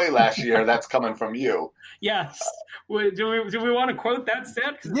double play last year, that's coming from you. Yes. Do we want to quote that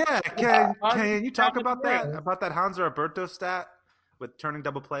stat? Yeah. Can you talk about that? About that Hanser Alberto stat with turning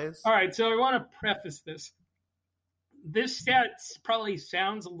double plays? All right. So I want to preface this. This stat probably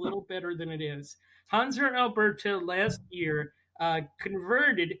sounds a little better than it is. Hanser Alberto last year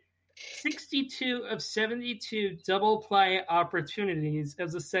converted 62 of 72 double play opportunities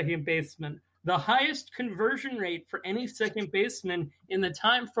as a second baseman, the highest conversion rate for any second baseman in the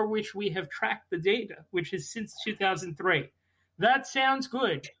time for which we have tracked the data, which is since 2003. That sounds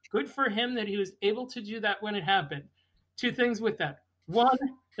good. Good for him that he was able to do that when it happened. Two things with that. One,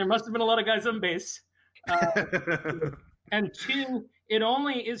 there must have been a lot of guys on base. And two, it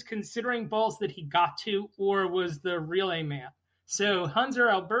only is considering balls that he got to or was the relay man. So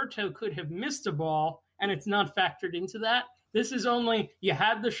Hanser Alberto could have missed a ball, and it's not factored into that. This is only, you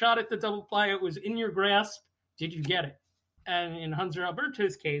had the shot at the double play, it was in your grasp, did you get it? And in Hanser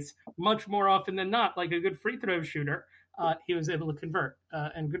Alberto's case, much more often than not, like a good free throw shooter, he was able to convert.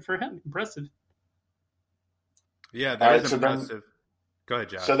 And good for him. Impressive. Yeah, that is impressive. Go ahead,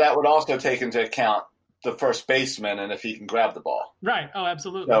 Josh. So that would also take into account the first baseman and if he can grab the ball. Right. Oh,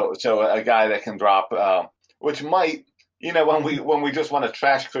 absolutely. So a guy that can drop, which might, when we just want to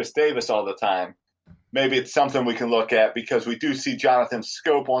trash Chris Davis all the time, maybe it's something we can look at because we do see Jonathan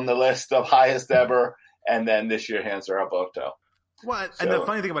Scope on the list of highest ever, and then this year Hanser Alberto. Well, and the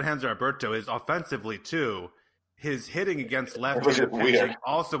funny thing about Hanser Alberto is offensively too, his hitting against left-handed pitching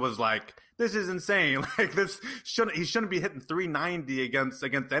also was like, this is insane. Like he shouldn't be hitting 390 against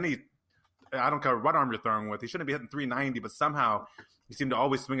any. I don't care what arm you're throwing with. He shouldn't be hitting 390, but somehow he seemed to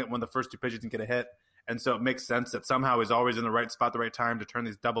always swing at one of the first two pitches and get a hit. And so it makes sense that somehow he's always in the right spot at the right time to turn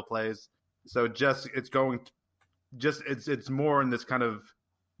these double plays. So it's more in this kind of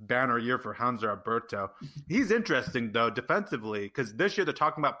banner year for Hanser Alberto. He's interesting though defensively because this year they're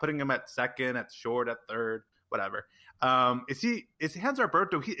talking about putting him at second, at short, at third, whatever. Is Hanser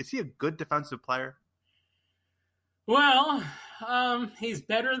Alberto? Is he a good defensive player? Well, he's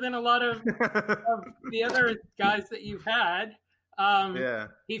better than a lot of the other guys that you've had.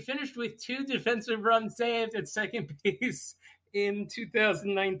 He finished with 2 defensive runs saved at second base in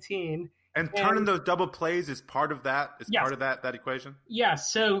 2019. And turning those double plays is part of that. Part of that equation. Yeah.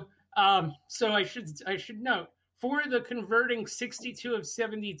 So I should note for the converting 62 of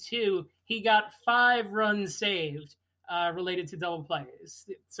 72, he got 5 runs saved related to double plays.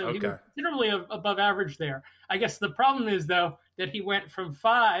 So he was considerably above average there. I guess the problem is though that he went from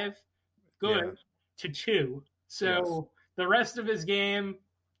 5 to 2. So the rest of his game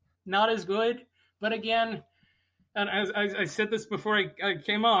not as good. But again. And as I said this before I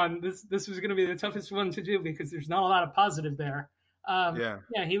came on, this was going to be the toughest one to do because there's not a lot of positive there.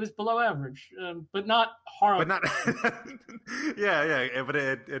 He was below average, but not horrible. But not, but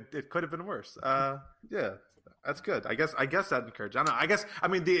it could have been worse. That's good. I guess that encouraged. I don't know. I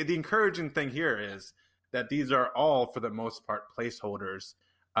mean the encouraging thing here is that these are all for the most part placeholders,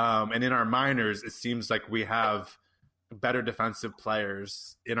 and in our minors, it seems like we have better defensive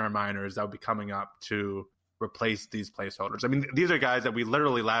players in our minors that will be coming up to replace these placeholders. I mean, these are guys that we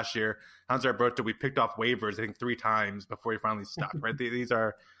literally last year, Hanser Alberto, we picked off waivers, I think 3 times before he finally stuck, right? These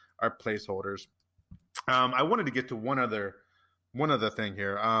are our placeholders. I wanted to get to one other thing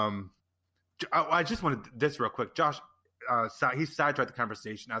here. I just wanted this real quick. Josh, he sidetracked the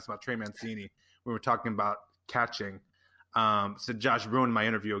conversation, asked about Trey Mancini. We were talking about catching. So Josh ruined my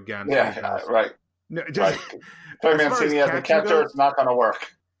interview again. Yeah, right. No, just, right. Trey Mancini as a catcher, it's not going to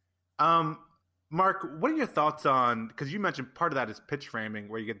work. Mark, what are your thoughts on, because you mentioned part of that is pitch framing,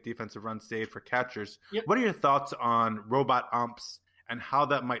 where you get defensive runs saved for catchers. Yep. What are your thoughts on robot umps and how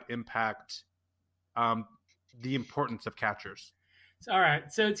that might impact the importance of catchers? All right.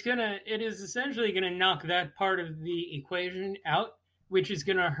 So it is essentially going to knock that part of the equation out, which is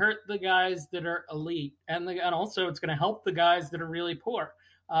going to hurt the guys that are elite. And also it's going to help the guys that are really poor.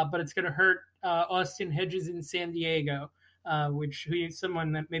 But it's going to hurt Austin Hedges in San Diego, he's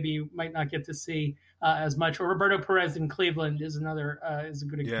someone that maybe you might not get to see as much. Or Roberto Perez in Cleveland is a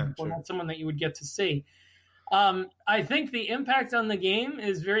good example. Sure. Not someone that you would get to see. I think the impact on the game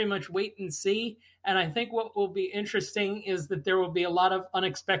is very much wait and see. And I think what will be interesting is that there will be a lot of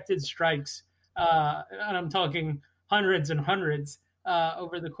unexpected strikes. And I'm talking hundreds and hundreds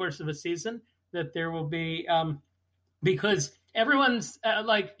over the course of a season, that there will be because everyone's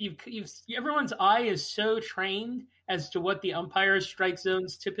everyone's eye is so trained as to what the umpire's strike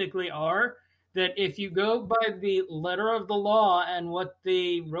zones typically are, that if you go by the letter of the law and what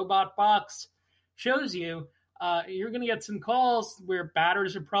the robot box shows you, you're going to get some calls where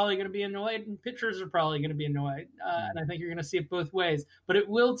batters are probably going to be annoyed and pitchers are probably going to be annoyed. And I think you're going to see it both ways. But it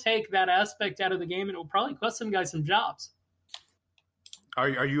will take that aspect out of the game, and it will probably cost some guys some jobs.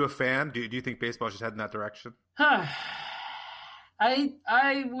 Are you a fan? Do you think baseball should head in that direction?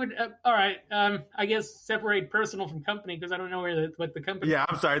 I would all right. I guess separate personal from company, because I don't know what the company. Yeah,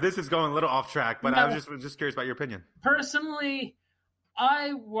 I'm sorry. This is going a little off track, but I was just curious about your opinion. Personally,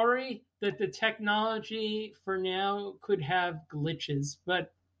 I worry that the technology for now could have glitches,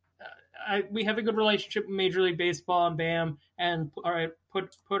 but we have a good relationship with Major League Baseball and BAM, and all right,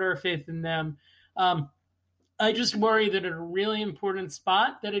 put our faith in them. I just worry that at a really important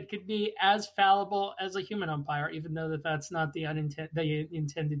spot that it could be as fallible as a human umpire, even though that's not the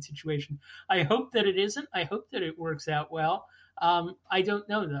intended situation. I hope that it isn't. I hope that it works out well. I don't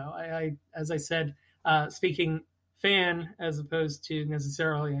know, though. I as I said, speaking fan as opposed to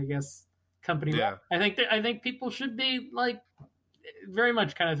necessarily, I guess, company. Yeah. I think people should be very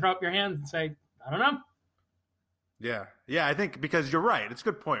much kind of throw up your hands and say, I don't know. Yeah, I think because you're right. It's a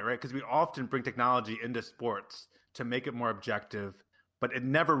good point, right? Because we often bring technology into sports to make it more objective, but it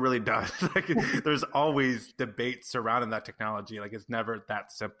never really does. There's always debate surrounding that technology. It's never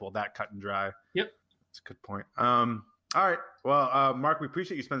that simple, that cut and dry. Yep. That's a good point. All right. Well, Mark, we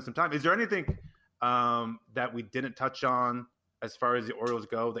appreciate you spending some time. Is there anything that we didn't touch on as far as the Orioles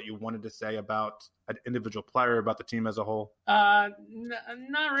go that you wanted to say about an individual player, about the team as a whole?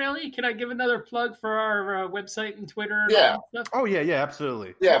 Not really. Can I give another plug for our website and Twitter? Yeah. And oh, yeah,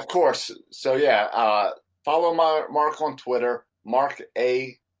 absolutely. Yeah, of course. So, follow Mark on Twitter, Mark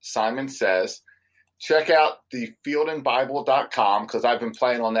A. Simon Says. Check out the fieldandbible.com, because I've been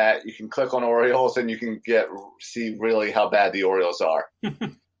playing on that. You can click on Orioles and you can see really how bad the Orioles are.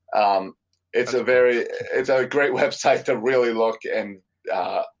 It's a great website to really look and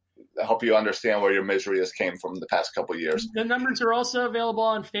help you understand where your misery has came from the past couple of years. The numbers are also available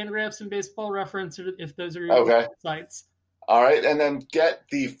on Fangraphs and Baseball Reference if those are your sites. All right, and then get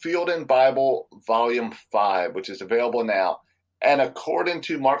the Field and Bible Volume 5, which is available now. And according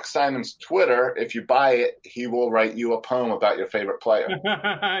to Mark Simon's Twitter, if you buy it, he will write you a poem about your favorite player.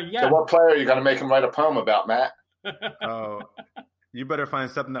 Yeah. So what player are you going to make him write a poem about, Matt? Oh, you better find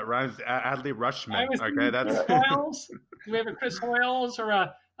something that rhymes Adley Rushman. Okay, that's Hoyles. Do we have a Chris Hoyles or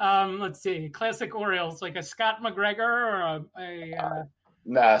a let's see, classic Orioles, like a Scott McGregor or a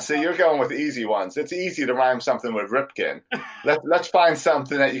Nah, so you're going with easy ones. It's easy to rhyme something with Ripken. Let's find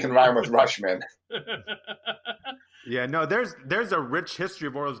something that you can rhyme with Rushman. Yeah, no, there's a rich history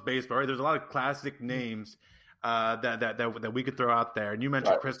of Orioles baseball. Right? There's a lot of classic names that we could throw out there. And you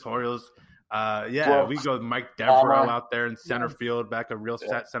mentioned Chris Hoyles. We go with Mike Devereaux out there in center field, back a real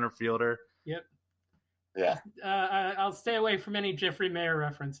set center fielder. Yep. Yeah. I'll stay away from any Jeffrey Mayer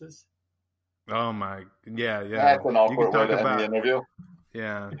references. Oh my, yeah. That's an awkward way to end the interview.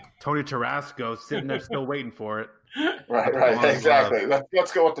 Yeah, Tony Tarasco sitting there still waiting for it. Right, exactly.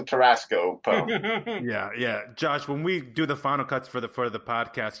 Let's go with the Tarasco poem. Yeah. Josh, when we do the final cuts for the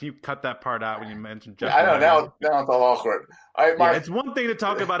podcast, can you cut that part out when you mentioned Jeff? I know now it's all awkward. All right, Mark. Yeah, it's one thing to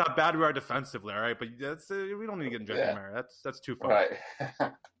talk about how bad we are defensively, all right, but we don't need to get into Jeffrey Mayer. That's too far. Right.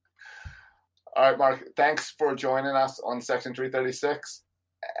 All right, Mark. Thanks for joining us on Section 336,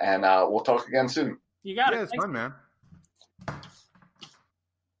 and we'll talk again soon. You got it. Yeah, it's Thanks. fun, man.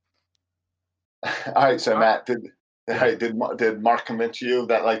 All right, so Matt, did Mark convince you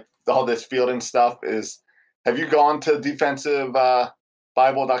that like all this fielding stuff is? Have you gone to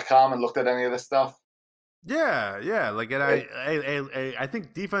defensivebible.com and looked at any of this stuff? Yeah. Like, and I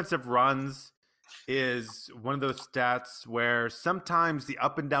think defensive runs is one of those stats where sometimes the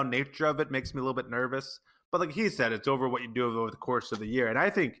up and down nature of it makes me a little bit nervous. But like he said, it's over what you do over the course of the year. And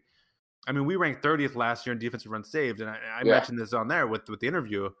I think, I mean, we ranked 30th last year in defensive runs saved, and I mentioned this on there with the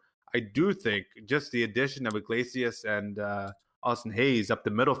interview. I do think just the addition of Iglesias and Austin Hayes up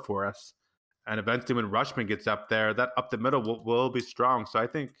the middle for us, and eventually when Rushman gets up there, that up the middle will be strong. So I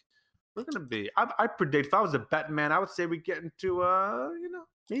think we're going to be – I predict if I was a betting man, I would say we get into,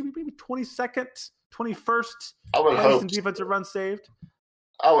 maybe 22nd, 21st place in defensive runs saved.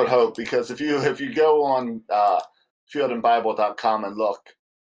 I would hope, because if you go on fieldandbible.com and look,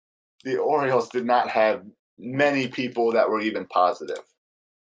 the Orioles did not have many people that were even positive.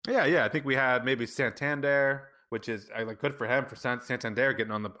 Yeah. I think we had maybe Santander, which is good for him, for Santander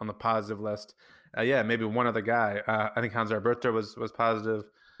getting on the positive list. Maybe one other guy. I think Hans Alberto was positive.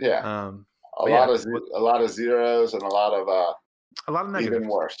 Yeah. A lot of zeros and a lot of negative. Even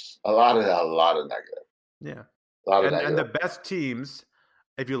worse. A lot of negative. Yeah. And the best teams,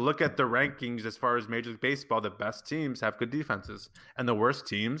 if you look at the rankings as far as Major League Baseball, the best teams have good defenses, and the worst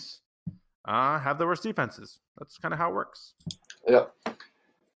teams have the worst defenses. That's kind of how it works. Yep.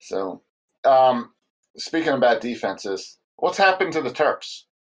 So, speaking about defenses, what's happened to the Terps?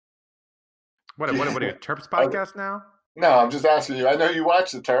 What are you, Terps podcast now? No, I'm just asking you. I know you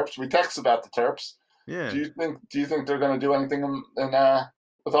watch the Terps. We text about the Terps. Yeah. Do you think they're going to do anything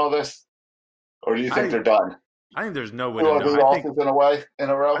with all this, or do you think they're done? I think there's no way to know. I think in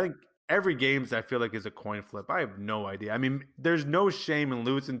a row. I think every game I feel like is a coin flip. I have no idea. I mean, there's no shame in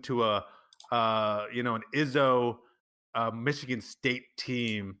losing to an Izzo Michigan State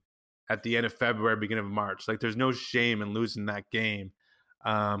team at the end of February, beginning of March. Like, there's no shame in losing that game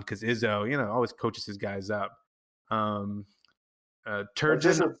because Izzo, always coaches his guys up. Turgeon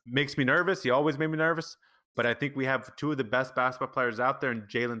makes me nervous. He always made me nervous. But I think we have two of the best basketball players out there in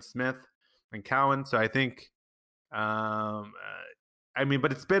Jalen Smith and Cowan. So I think, but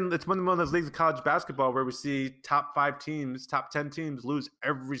it's one of those leagues of college basketball where we see top 5 teams, top 10 teams lose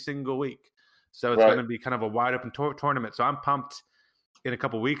every single week. So it's going to be kind of a wide open tournament. So I'm pumped in a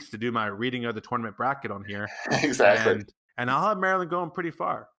couple of weeks to do my reading of the tournament bracket on here. Exactly. And I'll have Maryland going pretty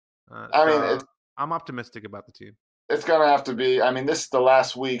far. I'm optimistic about the team. It's going to have to be. I mean, this is the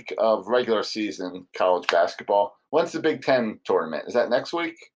last week of regular season college basketball. When's the Big Ten tournament? Is that next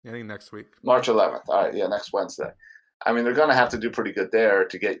week? I think next week. March 11th. All right, next Wednesday. I mean, they're going to have to do pretty good there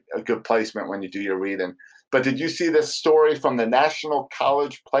to get a good placement when you do your reading. But did you see this story from the National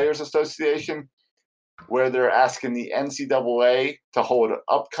College Players Association where they're asking the NCAA to hold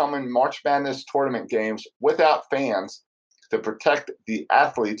upcoming March Madness tournament games without fans to protect the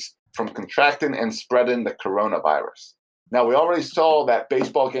athletes from contracting and spreading the coronavirus? Now, we already saw that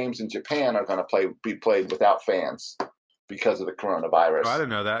baseball games in Japan are going to be played without fans because of the coronavirus. Oh, I didn't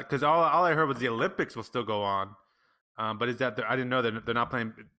know that, because all I heard was the Olympics will still go on. But is that I didn't know that they're not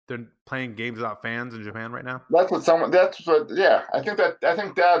playing. They're playing games without fans in Japan right now. I think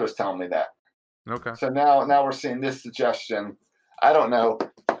Dad was telling me that. Okay. So now we're seeing this suggestion. I don't know.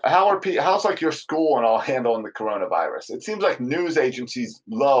 How's like your school and all handling the coronavirus? It seems like news agencies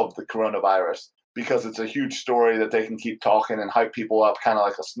love the coronavirus because it's a huge story that they can keep talking and hype people up, kind of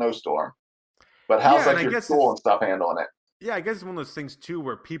like a snowstorm. But how's your school and stuff handling it? Yeah, I guess it's one of those things too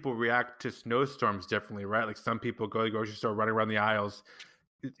where people react to snowstorms differently, right? Like some people go to the grocery store, running around the aisles,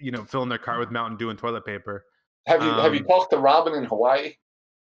 filling their cart with Mountain Dew and toilet paper. Have you talked to Robin in Hawaii?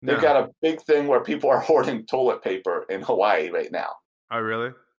 No. They've got a big thing where people are hoarding toilet paper in Hawaii right now. Oh,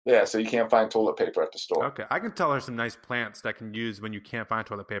 really? Yeah, so you can't find toilet paper at the store. Okay, I can tell her some nice plants that I can use when you can't find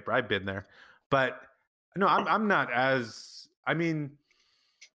toilet paper. I've been there, but no, I'm not as. I mean,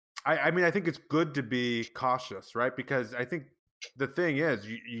 I think it's good to be cautious, right? Because I think the thing is,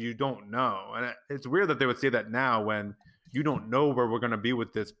 you don't know, and it's weird that they would say that now when you don't know where we're going to be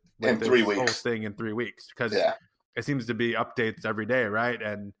with this in 3 weeks. Whole thing in 3 weeks, because it seems to be updates every day, right?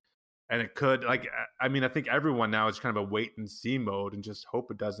 And it could, I think everyone now is kind of a wait and see mode and just hope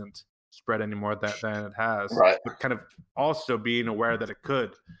it doesn't spread any more than it has. Right. But kind of also being aware that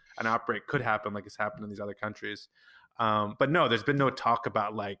an outbreak could happen like it's happened in these other countries. But no, there's been no talk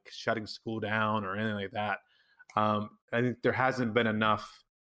about like shutting school down or anything like that. I think there hasn't been enough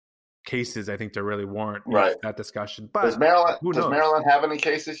cases, I think, to really warrant that discussion. But does Maryland have any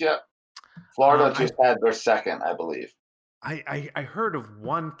cases yet? Florida just had their second, I believe. I heard of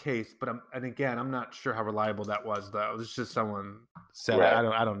one case, but I'm not sure how reliable that was, though. It's just someone said it.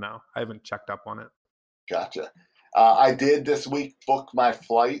 I don't know. I haven't checked up on it. Gotcha. I did this week book my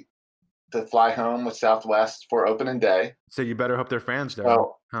flight to fly home with Southwest for opening day. So you better hope they're fans there.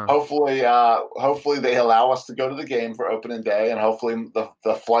 So hopefully they allow us to go to the game for opening day, and hopefully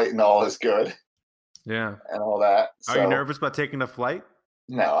the flight and all is good. Yeah. And all that. Are you nervous about taking the flight?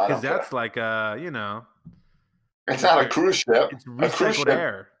 No, I don't. Because that's like it's not a cruise ship. It's recycled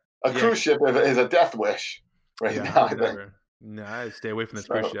air. A cruise ship is a death wish now. I think. No, I stay away from the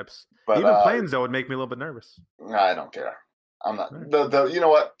cruise ships. But, even planes, though, would make me a little bit nervous. I don't care. I'm not. The you know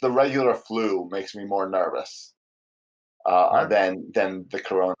what? The regular flu makes me more nervous than the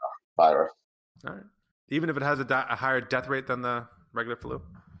coronavirus. All right. Even if it has a higher death rate than the regular flu?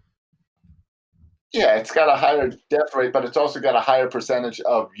 Yeah, it's got a higher death rate, but it's also got a higher percentage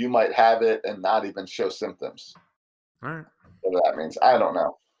of you might have it and not even show symptoms. All right. Whatever that means. I don't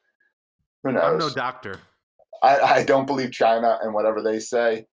know. Who knows? I'm no doctor. I don't believe China and whatever they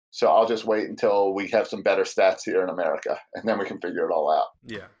say, so I'll just wait until we have some better stats here in America, and then we can figure it all out.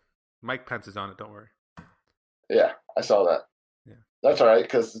 Yeah. Mike Pence is on it, don't worry. Yeah, I saw that. Yeah. That's all right,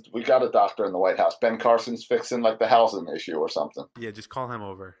 because we got a doctor in the White House. Ben Carson's fixing like the housing issue or something. Yeah, just call him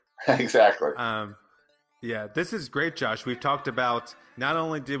over. Exactly. Yeah, this is great, Josh. We've talked about, not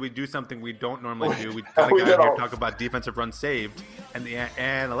only did we do something we don't normally do, we kind of got here to talk about defensive runs saved and the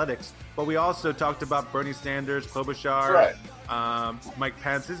analytics, but we also talked about Bernie Sanders, Klobuchar, Mike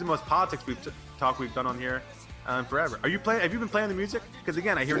Pence. This is the most politics we've done on here forever. Have you been playing the music? Because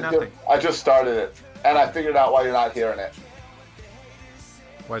again, I hear nothing. I just started it, and I figured out why you're not hearing it.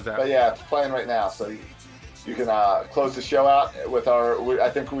 Why is that? But yeah, it's playing right now, so you can close the show out with I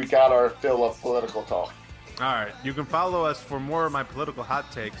think we got our fill of political talk. All right. You can follow us for more of my political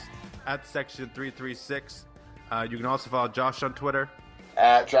hot takes at Section 336. You can also follow Josh on Twitter.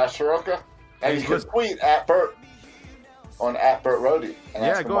 At Josh Soroka. And you can tweet at Bert on at Bert Rohde.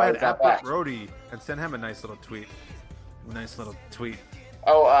 Yeah, go ahead at Bert Rohde and send him a nice little tweet.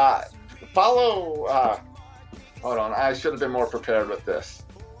 Oh, follow. Hold on. I should have been more prepared with this.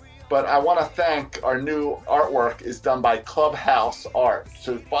 But I want to thank our new artwork is done by Clubhouse Art.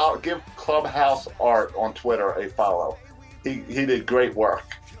 So give Clubhouse Art on Twitter a follow. He did great work.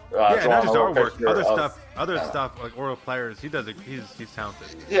 Not just artwork, other stuff like Oriole players. He does it. He's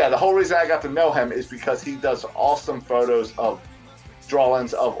talented. Yeah, the whole reason I got to know him is because he does awesome photos of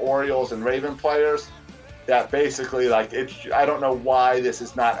draw-ins of Orioles and Raven players. That basically, like, I don't know why this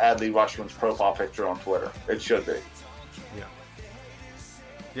is not Adley Rutschman's profile picture on Twitter. It should be.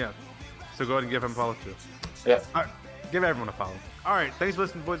 Yeah. So go ahead and give him a follow too. Yeah. All right. Give everyone a follow. All right. Thanks for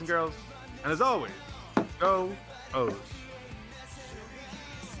listening, boys and girls. And as always, go O's.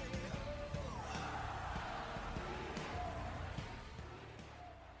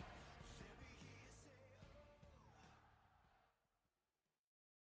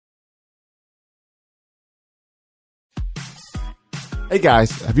 Hey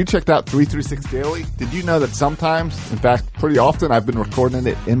guys, have you checked out 336 Daily? Did you know that sometimes, in fact, pretty often, I've been recording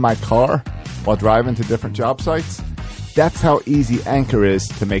it in my car while driving to different job sites? That's how easy Anchor is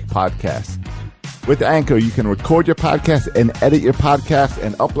to make podcasts. With Anchor, you can record your podcast and edit your podcast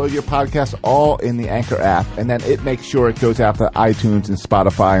and upload your podcast all in the Anchor app, and then it makes sure it goes out to iTunes and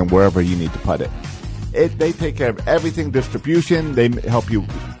Spotify and wherever you need to put it. They take care of everything distribution. They help you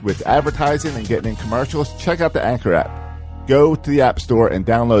with advertising and getting in commercials. Check out the Anchor app. Go to the App Store and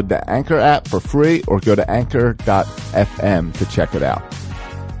download the Anchor app for free, or go to anchor.fm to check it out.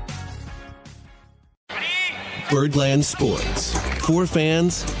 Birdland Sports. For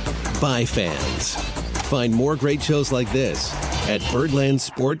fans, by fans. Find more great shows like this at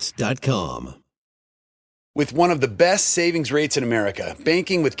birdlandsports.com. With one of the best savings rates in America,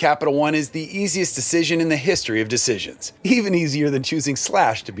 banking with Capital One is the easiest decision in the history of decisions. Even easier than choosing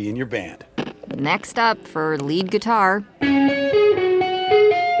Slash to be in your band. Next up for lead guitar.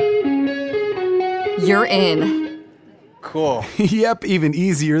 You're in. Cool. Yep, even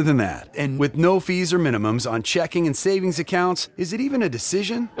easier than that. And with no fees or minimums on checking and savings accounts, is it even a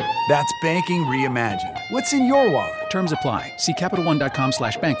decision? That's banking reimagined. What's in your wallet? Terms apply. See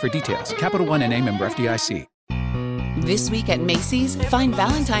CapitalOne.com/bank for details. Capital One N.A. member FDIC. This week at Macy's, find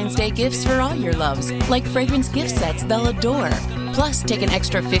Valentine's Day gifts for all your loves, like fragrance gift sets they'll adore. Plus, take an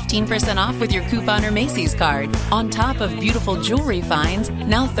extra 15% off with your coupon or Macy's card. On top of beautiful jewelry finds,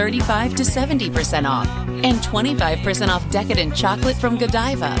 now 35 to 70% off. And 25% off decadent chocolate from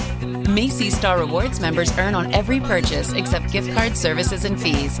Godiva. Macy's Star Rewards members earn on every purchase except gift card services and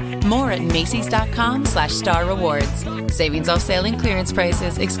fees. More at Macys.com/Star Rewards. Savings off sale and clearance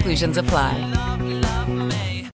prices. Exclusions apply.